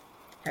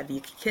 have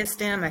you kissed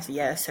him? I said,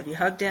 yes. Have you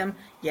hugged him?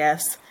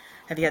 Yes.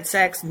 Have you had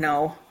sex?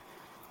 No.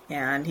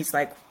 And he's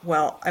like,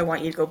 well, I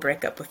want you to go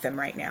break up with him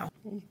right now.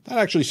 That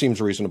actually seems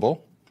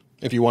reasonable.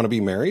 If you want to be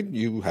married,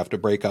 you have to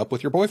break up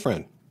with your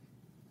boyfriend.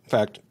 In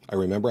fact, I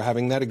remember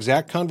having that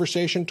exact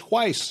conversation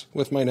twice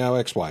with my now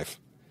ex-wife.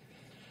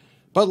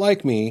 But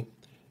like me,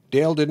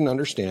 Dale didn't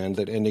understand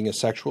that ending a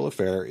sexual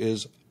affair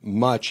is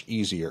much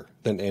easier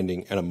than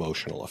ending an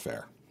emotional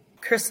affair.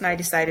 Chris and I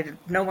decided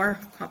no more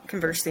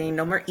conversing,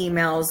 no more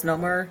emails, no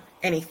more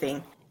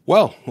anything.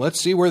 Well, let's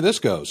see where this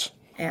goes.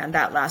 And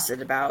that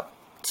lasted about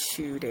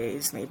 2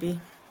 days, maybe.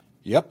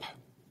 Yep.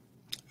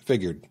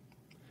 Figured.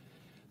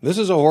 This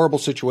is a horrible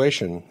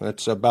situation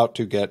that's about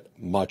to get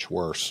much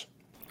worse.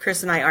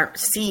 Chris and I aren't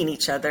seeing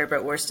each other,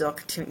 but we're still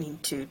continuing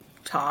to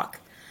talk.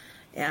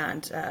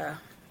 And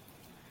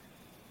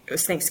it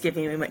was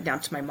Thanksgiving. We went down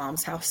to my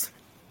mom's house.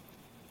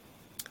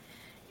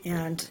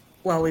 And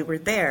while we were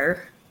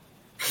there,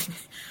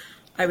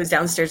 I was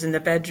downstairs in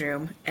the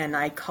bedroom, and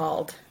I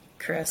called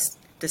Chris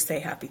to say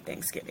Happy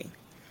Thanksgiving.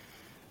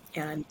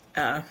 And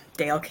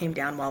Dale came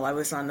down while I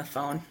was on the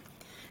phone.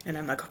 And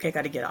I'm like, okay,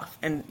 got to get off.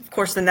 And, of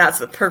course, then that's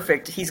the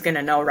perfect, he's going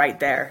to know right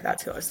there.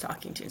 That's who I was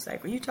talking to. He's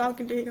like, were you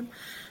talking to him?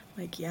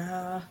 I'm like,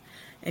 yeah.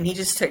 And he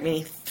just took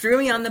me, threw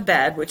me on the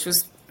bed, which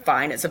was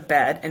fine. It's a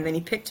bed. And then he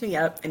picked me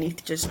up, and he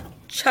just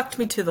chucked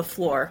me to the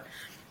floor.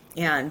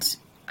 And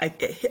I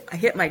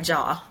hit my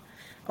jaw.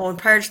 Oh, and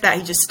prior to that,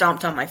 he just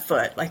stomped on my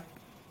foot, like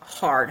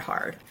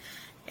hard.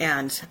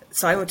 And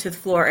so I went to the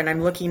floor, and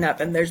I'm looking up,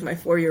 and there's my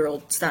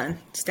 4-year-old son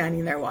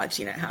standing there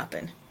watching it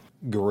happen.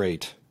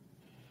 Great.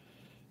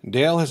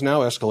 Dale has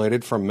now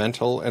escalated from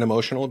mental and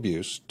emotional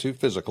abuse to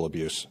physical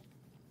abuse.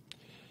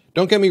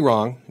 Don't get me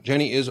wrong,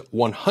 Jennie is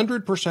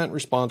 100%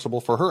 responsible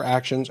for her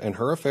actions, and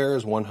her affair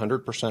is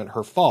 100%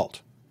 her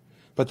fault.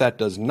 But that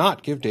does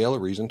not give Dale a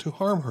reason to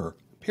harm her,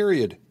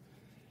 period.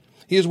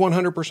 He is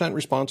 100%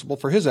 responsible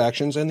for his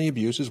actions, and the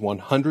abuse is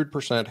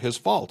 100% his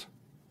fault.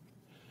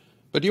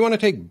 But do you want to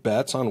take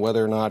bets on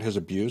whether or not his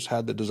abuse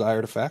had the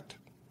desired effect?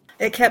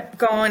 It kept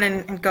going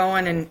and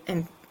going,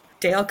 and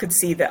Dale could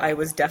see that I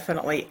was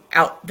definitely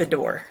out the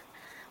door,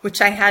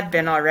 which I had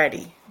been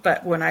already.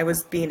 But when I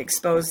was being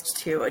exposed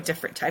to a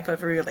different type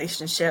of a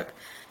relationship,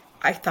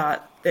 I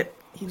thought that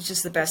he was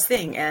just the best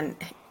thing. And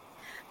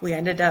we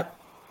ended up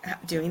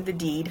doing the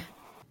deed.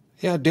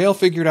 Yeah, Dale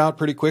figured out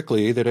pretty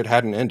quickly that it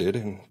hadn't ended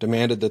and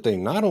demanded that they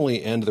not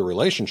only end the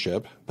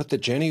relationship, but that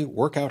Jennie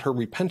work out her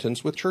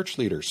repentance with church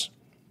leaders.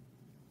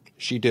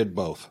 She did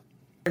both.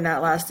 And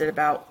that lasted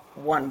about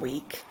 1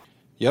 week.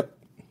 Yep,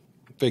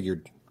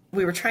 figured.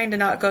 We were trying to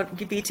not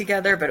be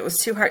together, but it was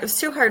too hard. It was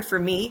too hard for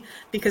me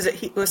because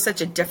it was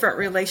such a different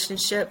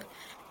relationship.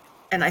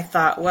 And I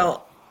thought,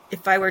 well,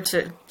 if I were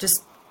to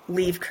just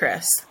leave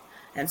Chris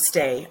and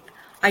stay,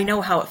 I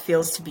know how it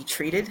feels to be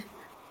treated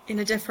in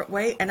a different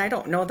way. And I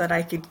don't know that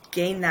I could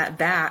gain that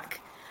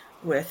back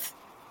with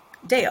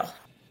Dale.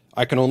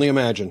 I can only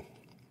imagine.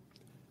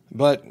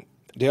 But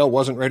Dale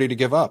wasn't ready to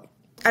give up.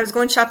 I was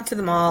going shopping to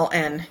the mall,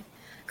 and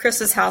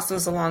Chris's house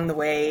was along the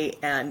way,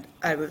 and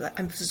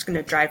I'm just going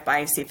to drive by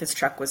and see if his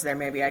truck was there.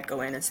 Maybe I'd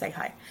go in and say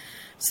hi.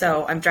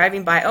 So I'm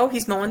driving by. Oh,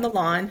 he's mowing the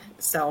lawn.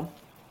 So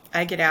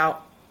I get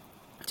out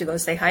to go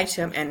say hi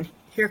to him, and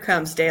here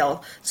comes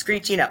Dale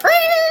screeching up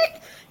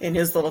in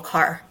his little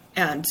car.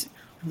 And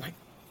I'm like,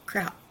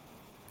 crap.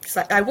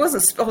 So I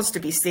wasn't supposed to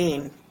be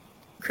seeing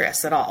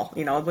Chris at all.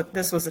 You know, but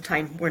this was a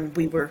time when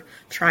we were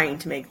trying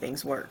to make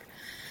things work.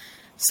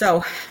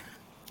 So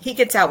he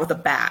gets out with a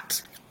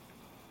bat.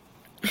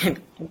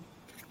 And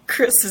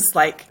Chris is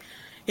like,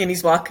 and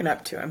he's walking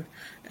up to him.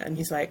 And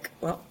he's like,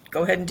 well,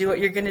 go ahead and do what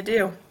you're going to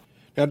do.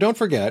 Now, don't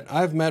forget,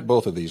 I've met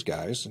both of these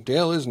guys.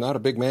 Dale is not a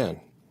big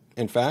man.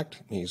 In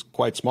fact, he's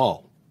quite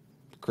small.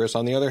 Chris,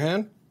 on the other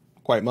hand,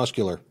 quite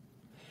muscular.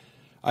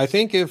 I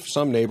think if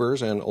some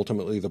neighbors and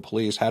ultimately the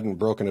police hadn't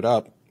broken it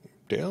up,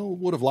 Dale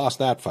would have lost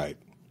that fight.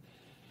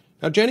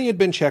 Now, Jennie had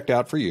been checked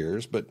out for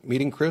years, but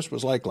meeting Chris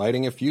was like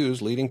lighting a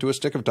fuse leading to a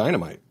stick of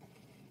dynamite.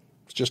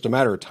 It's just a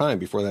matter of time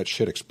before that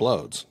shit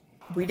explodes.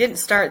 We didn't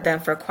start them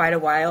for quite a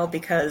while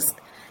because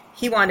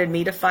he wanted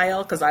me to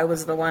file because I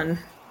was the one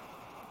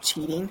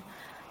cheating.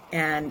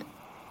 And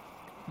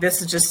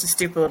this is just a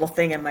stupid little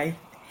thing in my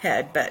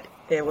head, but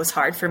it was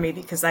hard for me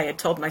because I had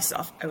told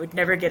myself I would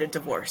never get a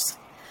divorce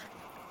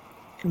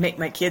and make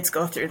my kids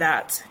go through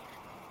that.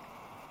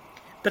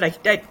 But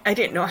I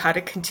didn't know how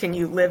to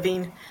continue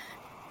living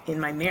in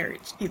my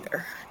marriage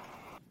either.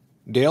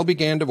 Dale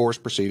began divorce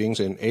proceedings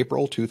in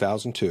April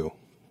 2002,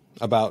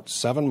 about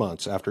 7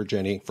 months after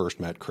Jennie first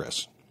met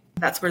Chris.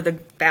 That's where the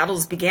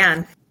battles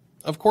began.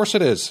 Of course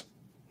it is.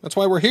 That's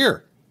why we're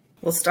here.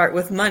 We'll start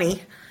with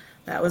money.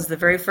 That was the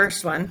very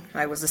first one.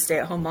 I was a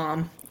stay-at-home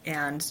mom,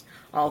 and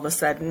all of a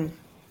sudden,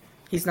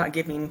 he's not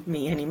giving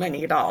me any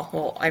money at all.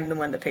 Well, I'm the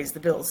one that pays the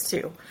bills,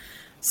 too.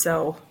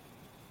 So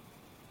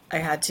I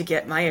had to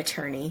get my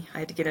attorney. I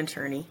had to get an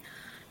attorney.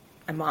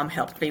 My mom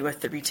helped me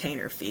with the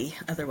retainer fee.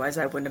 Otherwise,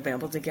 I wouldn't have been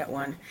able to get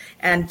one.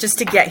 And just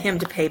to get him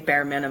to pay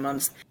bare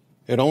minimums.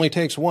 It only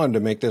takes one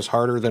to make this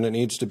harder than it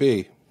needs to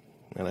be.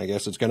 And I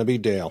guess it's going to be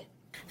Dale.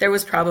 There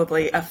was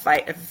probably a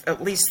fight of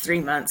at least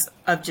 3 months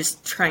of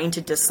just trying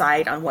to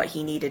decide on what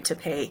he needed to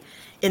pay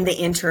in the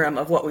interim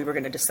of what we were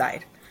going to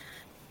decide.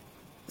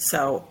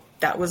 So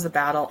that was the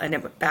battle, and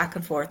it went back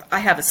and forth. I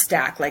have a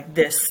stack like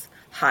this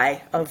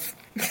high of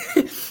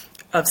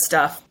of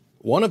stuff.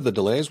 One of the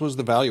delays was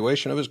the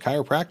valuation of his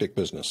chiropractic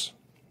business.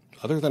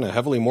 Other than a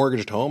heavily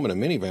mortgaged home and a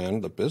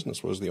minivan, the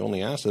business was the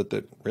only asset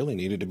that really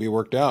needed to be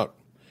worked out.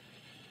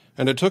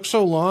 And it took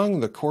so long,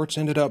 the courts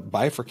ended up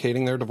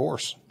bifurcating their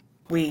divorce.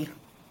 We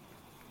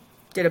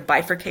did a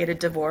bifurcated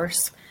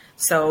divorce.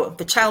 So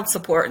the child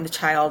support and the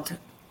child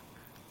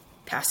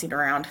passing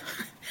around,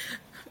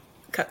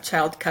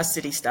 child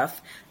custody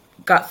stuff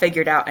got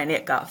figured out and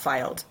it got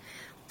filed.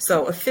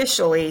 So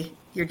officially,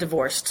 you're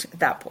divorced at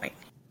that point.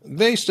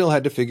 They still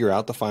had to figure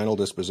out the final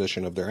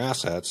disposition of their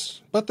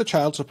assets, but the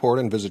child support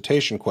and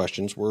visitation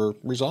questions were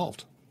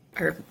resolved.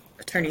 Our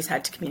attorneys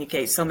had to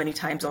communicate so many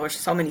times over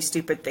so many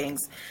stupid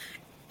things.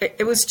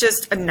 It was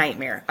just a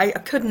nightmare. I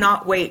could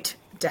not wait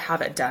to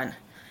have it done.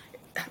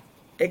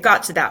 It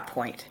got to that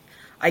point.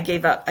 I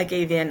gave up. I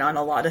gave in on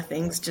a lot of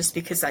things just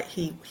because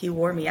he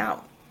wore me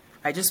out.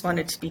 I just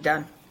wanted to be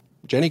done.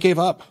 Jennie gave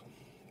up,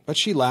 but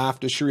she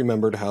laughed as she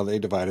remembered how they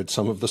divided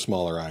some of the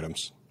smaller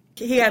items.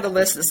 He had a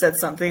list that said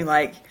something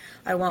like,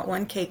 I want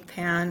one cake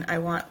pan, I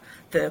want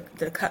the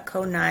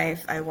Cutco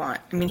knife,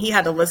 he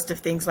had a list of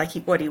things like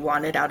what he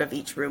wanted out of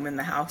each room in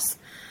the house.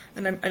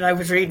 And I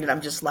was reading it,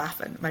 I'm just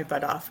laughing my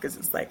butt off because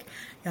it's like,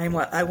 I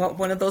want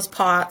one of those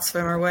pots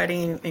from our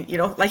wedding,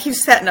 and, like he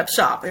was setting up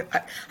shop.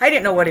 I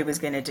didn't know what he was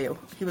going to do.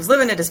 He was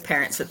living at his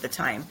parents' at the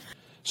time.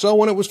 So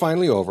when it was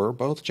finally over,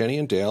 both Jennie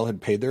and Dale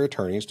had paid their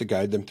attorneys to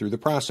guide them through the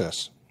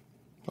process.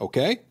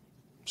 Okay,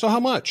 so how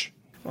much?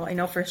 Well, I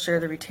know for sure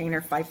the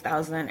retainer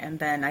 $5,000, and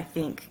then I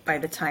think by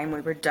the time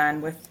we were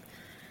done with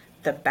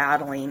the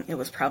battling, it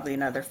was probably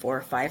another $4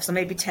 or $5, so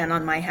maybe 10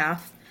 on my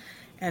half.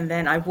 And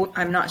then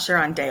I'm not sure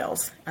on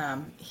Dale's.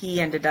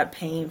 He ended up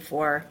paying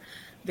for,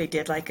 they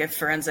did like a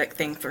forensic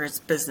thing for his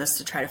business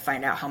to try to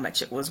find out how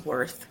much it was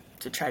worth,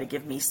 to try to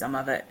give me some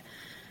of it.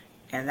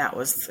 And that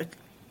was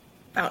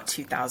about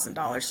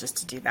 $2,000 just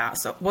to do that.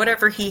 So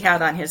whatever he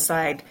had on his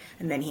side,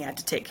 and then he had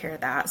to take care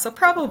of that. So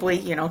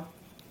probably,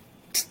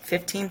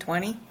 15,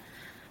 20,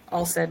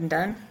 all said and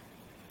done.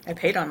 I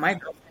paid on my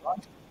bill.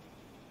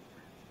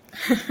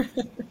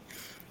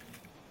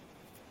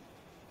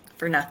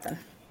 For nothing.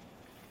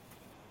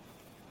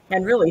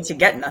 And really to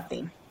get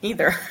nothing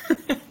either.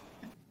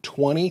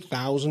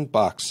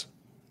 $20,000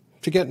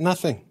 to get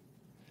nothing.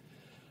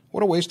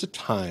 What a waste of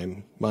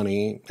time,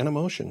 money, and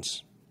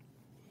emotions.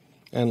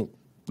 And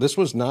this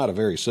was not a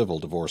very civil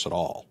divorce at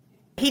all.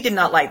 He did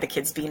not like the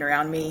kids being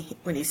around me.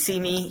 When he'd see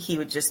me, he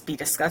would just be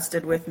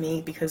disgusted with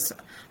me because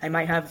I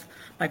might have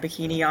my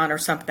bikini on or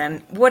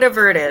something.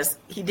 Whatever it is,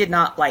 he did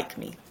not like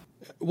me.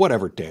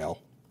 Whatever, Dale.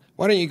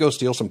 Why don't you go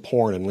steal some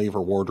porn and leave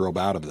her wardrobe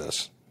out of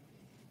this?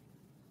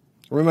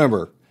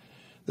 Remember,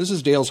 this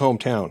is Dale's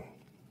hometown.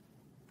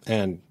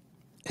 And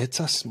it's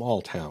a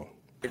small town.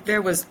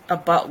 There was a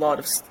buttload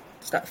of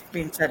stuff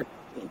being said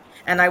about me.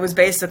 And I was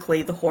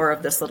basically the whore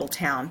of this little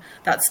town.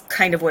 That's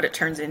kind of what it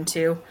turns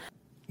into.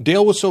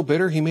 Dale was so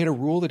bitter he made a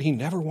rule that he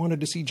never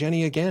wanted to see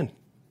Jennie again.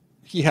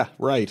 Yeah,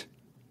 right.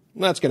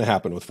 That's going to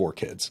happen with 4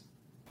 kids.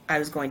 I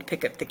was going to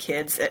pick up the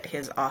kids at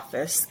his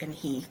office, and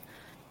he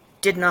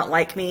did not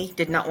like me,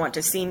 did not want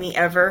to see me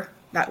ever.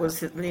 That was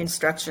the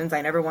instructions.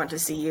 I never want to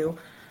see you.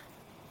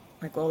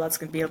 Like, well, that's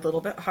going to be a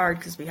little bit hard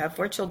because we have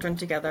 4 children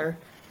together.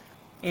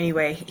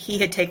 Anyway, he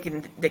had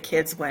taken the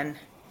kids when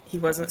he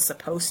wasn't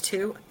supposed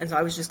to, and so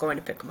I was just going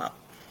to pick them up.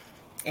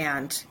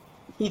 And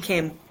he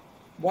came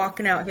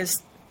walking out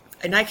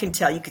and I can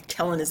tell, you could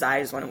tell in his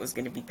eyes when it was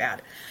going to be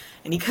bad.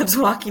 And he comes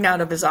walking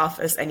out of his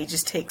office, and he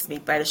just takes me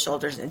by the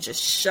shoulders and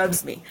just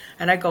shoves me.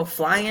 And I go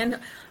flying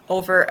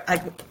over. I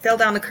fell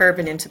down the curb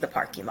and into the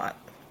parking lot.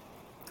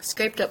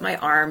 Scraped up my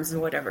arms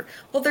and whatever.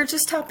 Well, there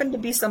just happened to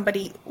be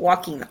somebody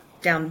walking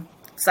down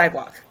the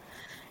sidewalk.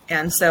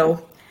 And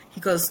so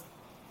he goes,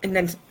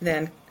 and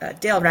then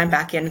Dale ran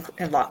back in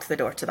and locked the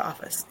door to the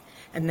office.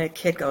 And the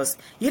kid goes,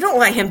 "You don't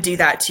let him do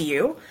that to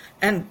you."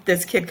 And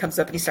this kid comes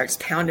up and he starts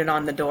pounding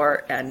on the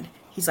door. And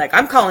he's like,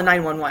 "I'm calling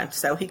 911.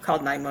 So he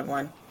called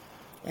 911.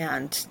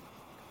 And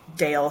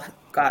Dale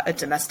got a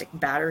domestic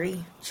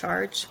battery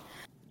charge.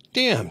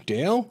 Damn,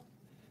 Dale.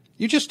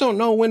 You just don't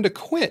know when to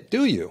quit,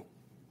 do you?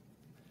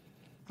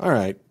 All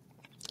right.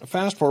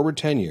 Fast forward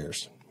 10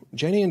 years.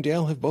 Jennie and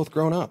Dale have both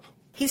grown up.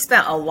 He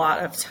spent a lot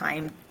of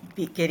time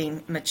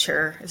getting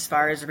mature as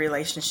far as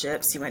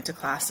relationships. He went to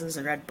classes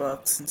and read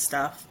books and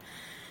stuff.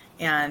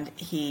 And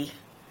he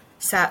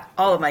sat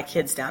all of my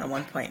kids down at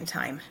one point in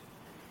time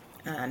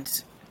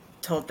and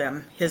told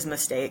them his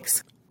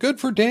mistakes. Good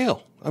for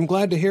Dale. I'm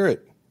glad to hear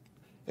it.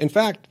 In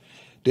fact,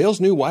 Dale's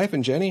new wife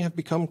and Jennie have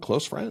become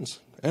close friends.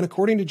 And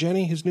according to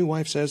Jennie, his new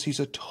wife says he's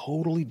a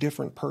totally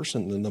different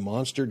person than the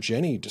monster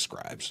Jennie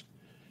describes.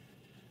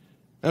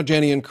 Now,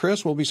 Jennie and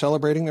Chris will be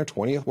celebrating their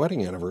 20th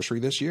wedding anniversary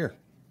this year.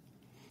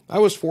 I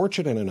was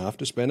fortunate enough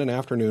to spend an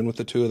afternoon with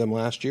the 2 of them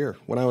last year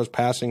when I was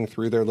passing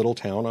through their little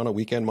town on a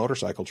weekend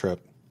motorcycle trip.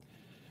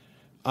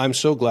 I'm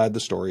so glad the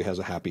story has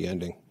a happy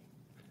ending.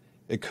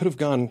 It could have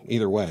gone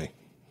either way.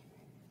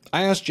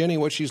 I asked Jennie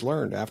what she's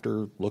learned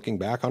after looking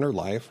back on her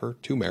life, her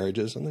 2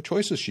 marriages, and the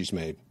choices she's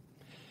made.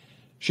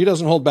 She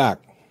doesn't hold back.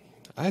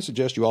 I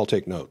suggest you all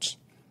take notes.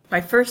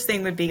 My first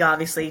thing would be,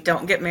 obviously,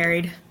 don't get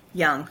married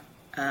young.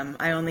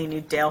 I only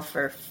knew Dale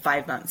for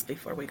 5 months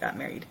before we got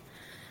married.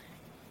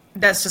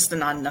 That's just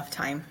not enough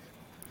time.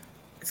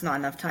 It's not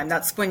enough time.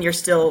 That's when you're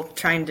still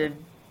trying to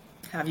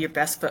have your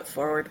best foot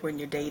forward when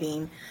you're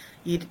dating.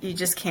 You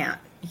just can't.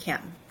 You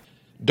can't.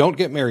 Don't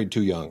get married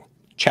too young.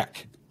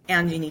 Check.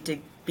 And you need to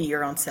be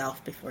your own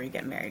self before you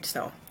get married.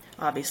 So,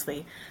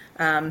 obviously,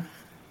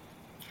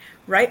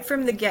 right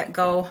from the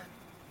get-go,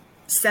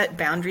 set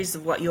boundaries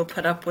of what you'll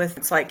put up with.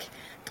 It's like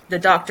the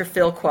Dr.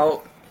 Phil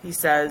quote. He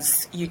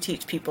says, "You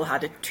teach people how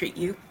to treat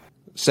you."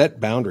 Set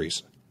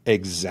boundaries.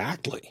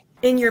 Exactly.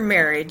 In your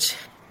marriage,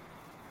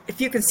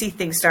 if you can see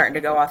things starting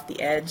to go off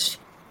the edge,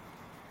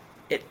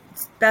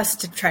 it's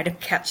best to try to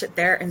catch it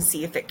there and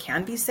see if it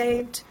can be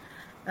saved.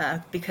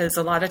 Because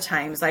a lot of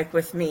times, like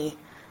with me,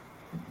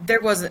 there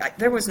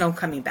was no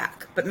coming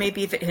back. But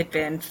maybe if it had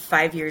been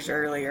 5 years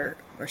earlier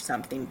or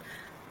something,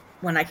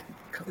 when I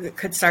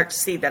could start to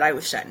see that I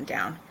was shutting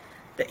down,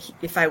 that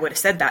if I would have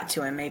said that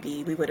to him,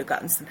 maybe we would have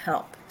gotten some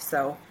help.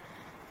 So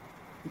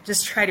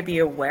just try to be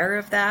aware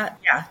of that.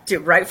 Yeah, do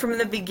it right from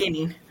the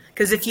beginning.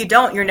 Because if you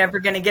don't, you're never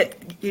going to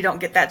you don't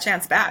get that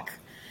chance back.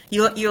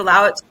 You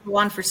allow it to go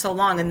on for so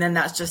long, and then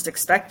that's just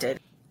expected.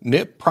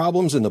 Nip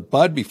problems in the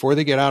bud before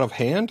they get out of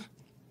hand?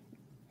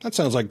 That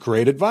sounds like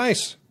great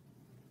advice.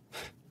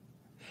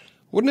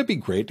 Wouldn't it be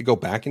great to go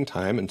back in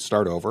time and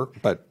start over,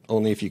 but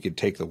only if you could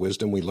take the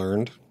wisdom we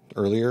learned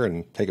earlier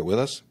and take it with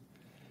us?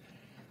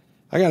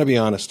 I gotta be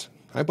honest,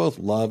 I both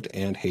loved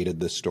and hated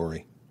this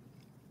story.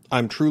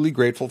 I'm truly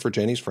grateful for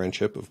Jennie's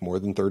friendship of more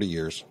than 30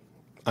 years.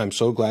 I'm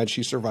so glad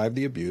she survived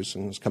the abuse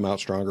and has come out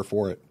stronger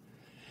for it.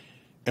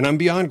 And I'm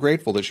beyond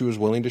grateful that she was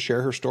willing to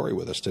share her story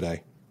with us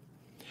today.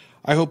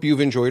 I hope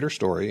you've enjoyed her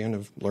story and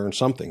have learned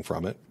something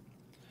from it.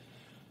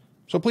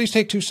 So please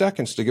take 2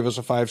 seconds to give us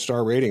a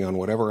 5-star rating on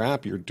whatever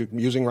app you're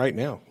using right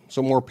now,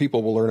 so more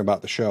people will learn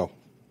about the show.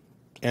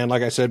 And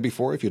like I said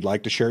before, if you'd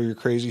like to share your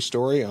crazy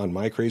story on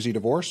My Crazy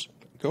Divorce,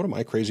 go to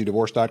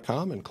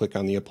mycrazydivorce.com and click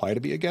on the Apply to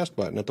be a Guest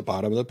button at the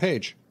bottom of the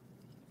page.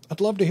 I'd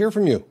love to hear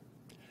from you.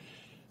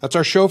 That's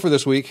our show for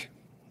this week.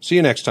 See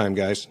you next time,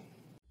 guys.